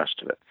and all the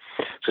rest of it.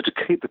 So to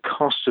keep the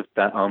cost of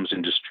that arms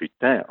industry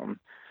down,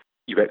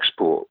 you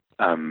export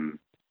some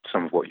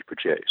of what you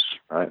produce,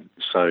 right?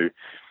 So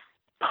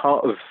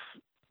part of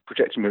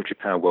projecting military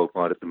power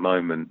worldwide at the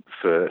moment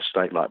for a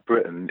state like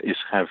Britain is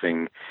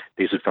having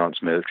these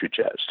advanced military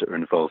jets that are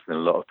involved in a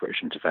lot of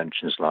British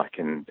interventions, like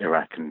in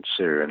Iraq and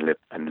Syria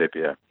and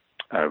Libya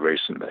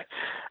recently,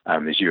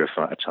 these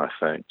Eurofighter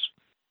Typhoons.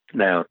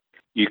 Now,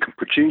 you can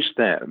produce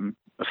them,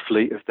 a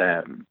fleet of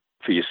them,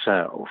 for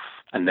yourself,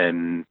 and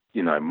then,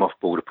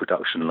 mothball the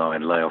production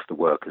line, lay off the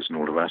workers and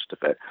all the rest of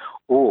it.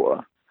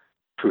 Or,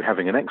 through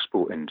having an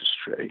export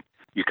industry,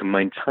 you can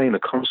maintain a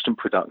constant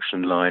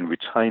production line,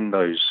 retain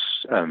those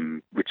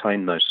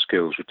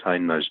skills,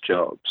 retain those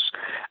jobs,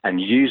 and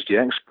use the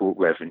export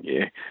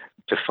revenue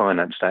to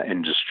finance that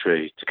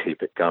industry to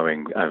keep it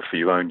going for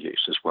your own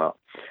use as well.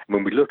 And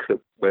when we look at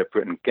where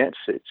Britain gets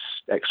its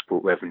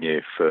export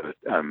revenue for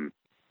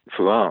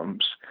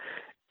arms,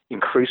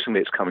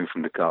 increasingly it's coming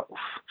from the Gulf.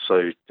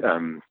 So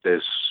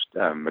there's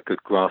a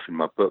good graph in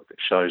my book that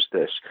shows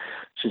this.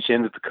 Since the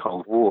end of the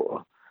Cold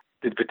War,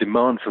 the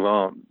demand for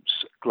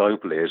arms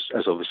globally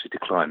has obviously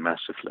declined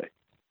massively.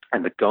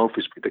 And the Gulf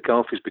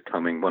is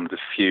becoming one of the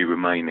few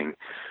remaining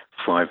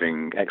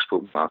thriving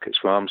export markets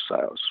for arms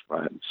sales,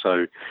 right?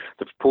 So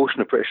the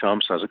proportion of British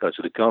arms sales that go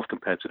to the Gulf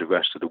compared to the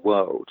rest of the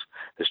world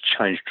has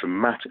changed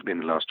dramatically in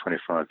the last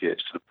 25 years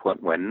to the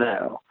point where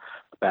now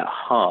about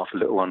half, a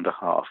little under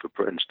half of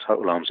Britain's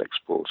total arms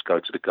exports go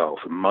to the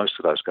Gulf, and most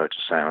of those go to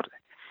Saudi.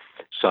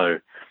 So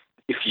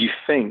if you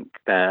think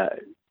that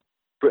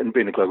Britain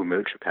being a global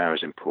military power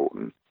is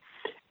important,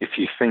 if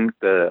you think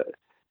that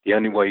the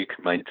only way you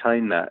can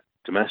maintain that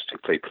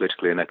domestically,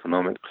 politically and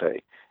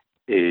economically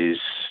is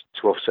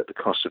to offset the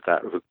cost of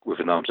that with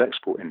an arms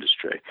export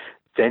industry,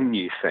 then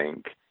you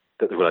think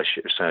that the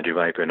relationship with Saudi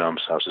Arabia and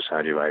arms sales to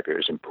Saudi Arabia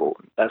is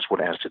important. That's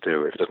what it has to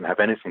do with. It doesn't have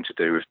anything to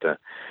do with the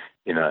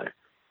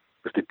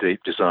the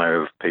deep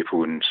desire of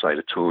people in, say,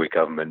 the Tory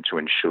government to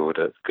ensure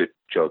that good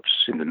jobs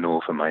in the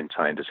north are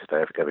maintained, as if they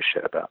ever give a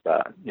shit about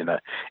that.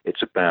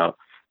 It's about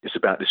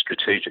the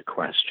strategic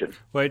question.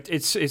 Well,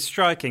 it's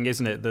striking,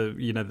 isn't it?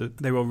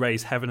 They will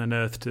raise heaven and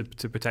earth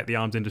to protect the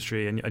arms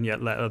industry, and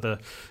yet let other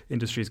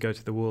industries go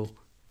to the wall.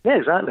 Yeah,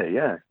 exactly.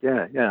 Yeah.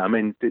 I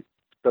mean,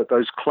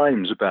 those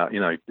claims about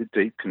the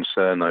deep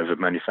concern over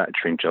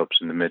manufacturing jobs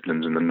in the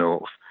Midlands and the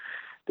North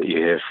that you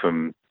hear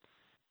from,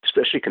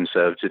 especially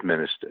Conservative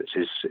ministers,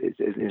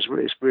 it's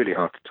really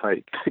hard to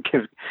take,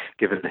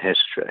 given the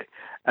history.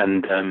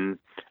 And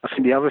I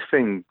think the other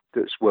thing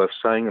that's worth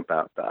saying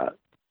about that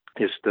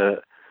is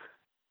that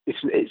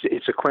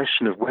it's a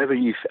question of whether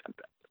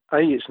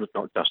it's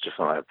not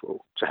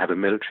justifiable to have a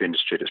military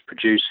industry that's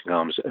producing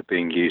arms that are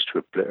being used to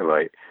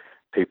obliterate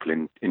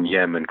people in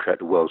Yemen, create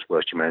the world's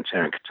worst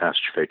humanitarian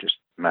catastrophe, just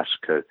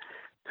massacre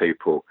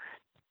people.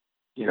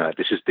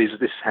 This is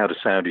how the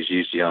Saudis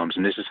use the arms,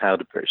 and this is how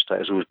the British state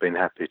has always been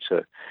happy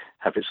to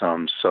have its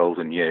arms sold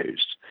and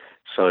used.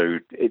 So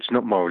it's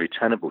not morally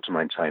tenable to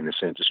maintain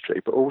this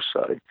industry, but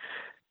also,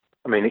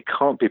 I mean, it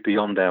can't be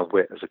beyond our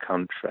wit as a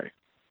country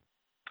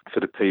for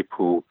the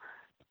people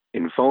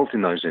involved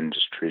in those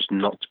industries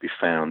not to be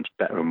found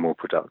better and more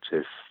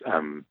productive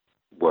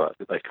work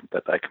that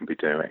they can be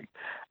doing.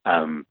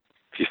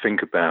 If you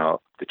think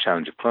about the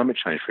challenge of climate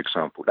change, for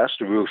example, that's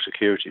the real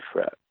security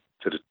threat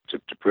to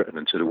Britain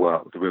and to the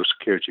world. The real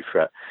security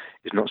threat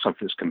is not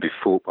something that's going to be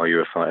fought by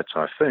Eurofighter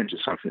Typhoons.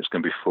 It's something that's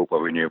going to be fought by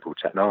renewable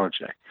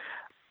technology.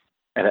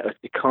 And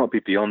it can't be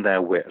beyond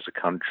our wit as a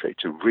country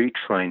to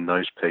retrain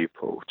those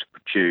people to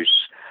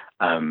produce,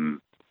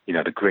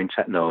 the green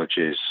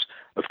technologies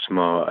of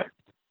tomorrow.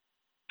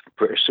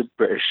 If the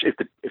British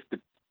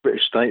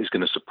state is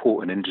going to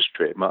support an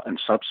industry and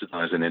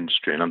subsidise an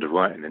industry and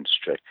underwrite an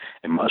industry,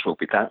 it might as well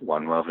be that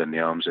one rather than the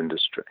arms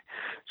industry.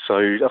 So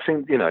I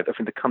think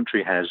the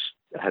country has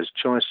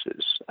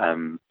choices.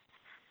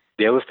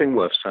 The other thing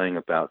worth saying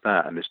about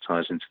that, and this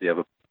ties into the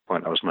other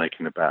point I was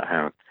making about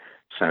how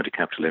Saudi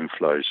capital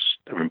inflows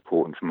are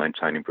important for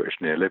maintaining British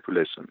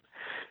neoliberalism,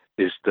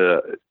 is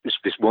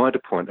this wider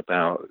point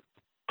about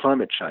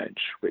climate change,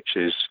 which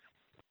is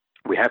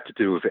we have to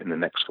deal with it in the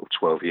next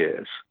 12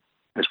 years.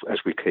 As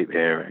we keep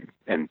hearing,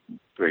 and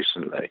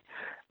recently,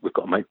 we've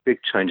got to make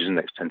big changes in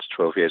the next 10 to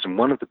 12 years. And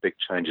one of the big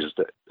changes is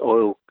that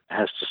oil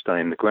has to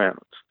stay in the ground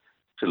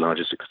to the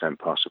largest extent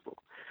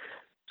possible.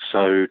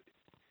 So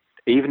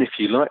even if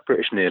you like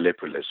British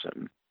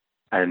neoliberalism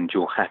and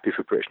you're happy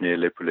for British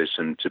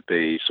neoliberalism to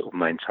be sort of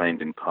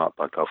maintained in part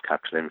by Gulf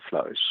capital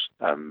inflows,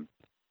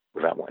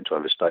 without wanting to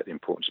overstate the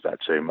importance of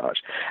that too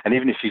much. And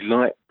even if you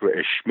like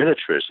British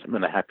militarism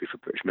and are happy for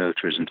British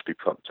militarism to be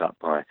propped up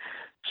by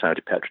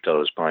Saudi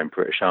petrodollars buying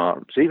British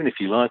arms, even if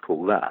you like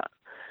all that,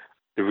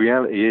 the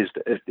reality is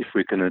that if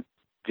we're going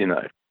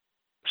to,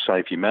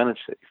 save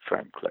humanity,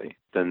 frankly,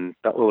 then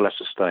that oil has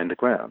to stay in the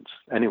ground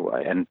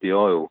anyway. And the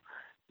oil,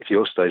 if the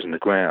oil stays in the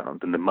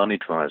ground, then the money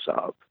dries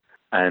up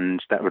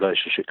and that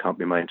relationship can't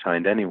be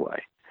maintained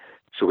anyway.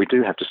 So we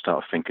do have to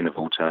start thinking of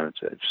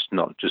alternatives,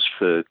 not just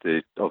for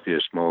the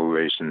obvious moral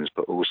reasons,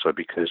 but also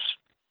because,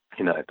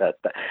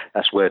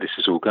 that's where this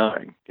is all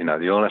going.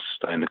 The oil has to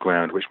stay in the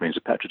ground, which means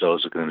the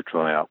petrodollars are going to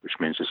dry up, which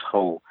means this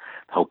whole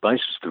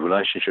basis of the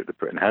relationship that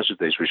Britain has with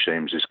these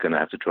regimes is going to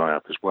have to dry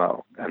up as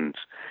well. And,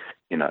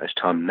 it's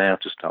time now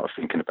to start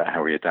thinking about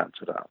how we adapt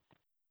to that.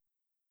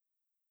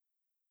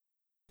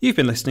 You've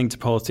been listening to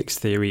Politics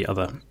Theory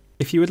Other.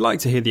 If you would like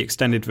to hear the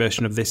extended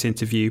version of this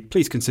interview,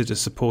 please consider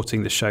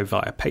supporting the show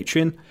via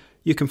Patreon.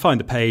 You can find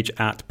the page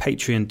at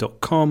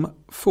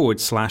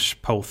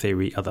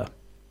patreon.com/poletheoryother.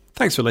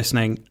 Thanks for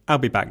listening. I'll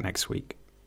be back next week.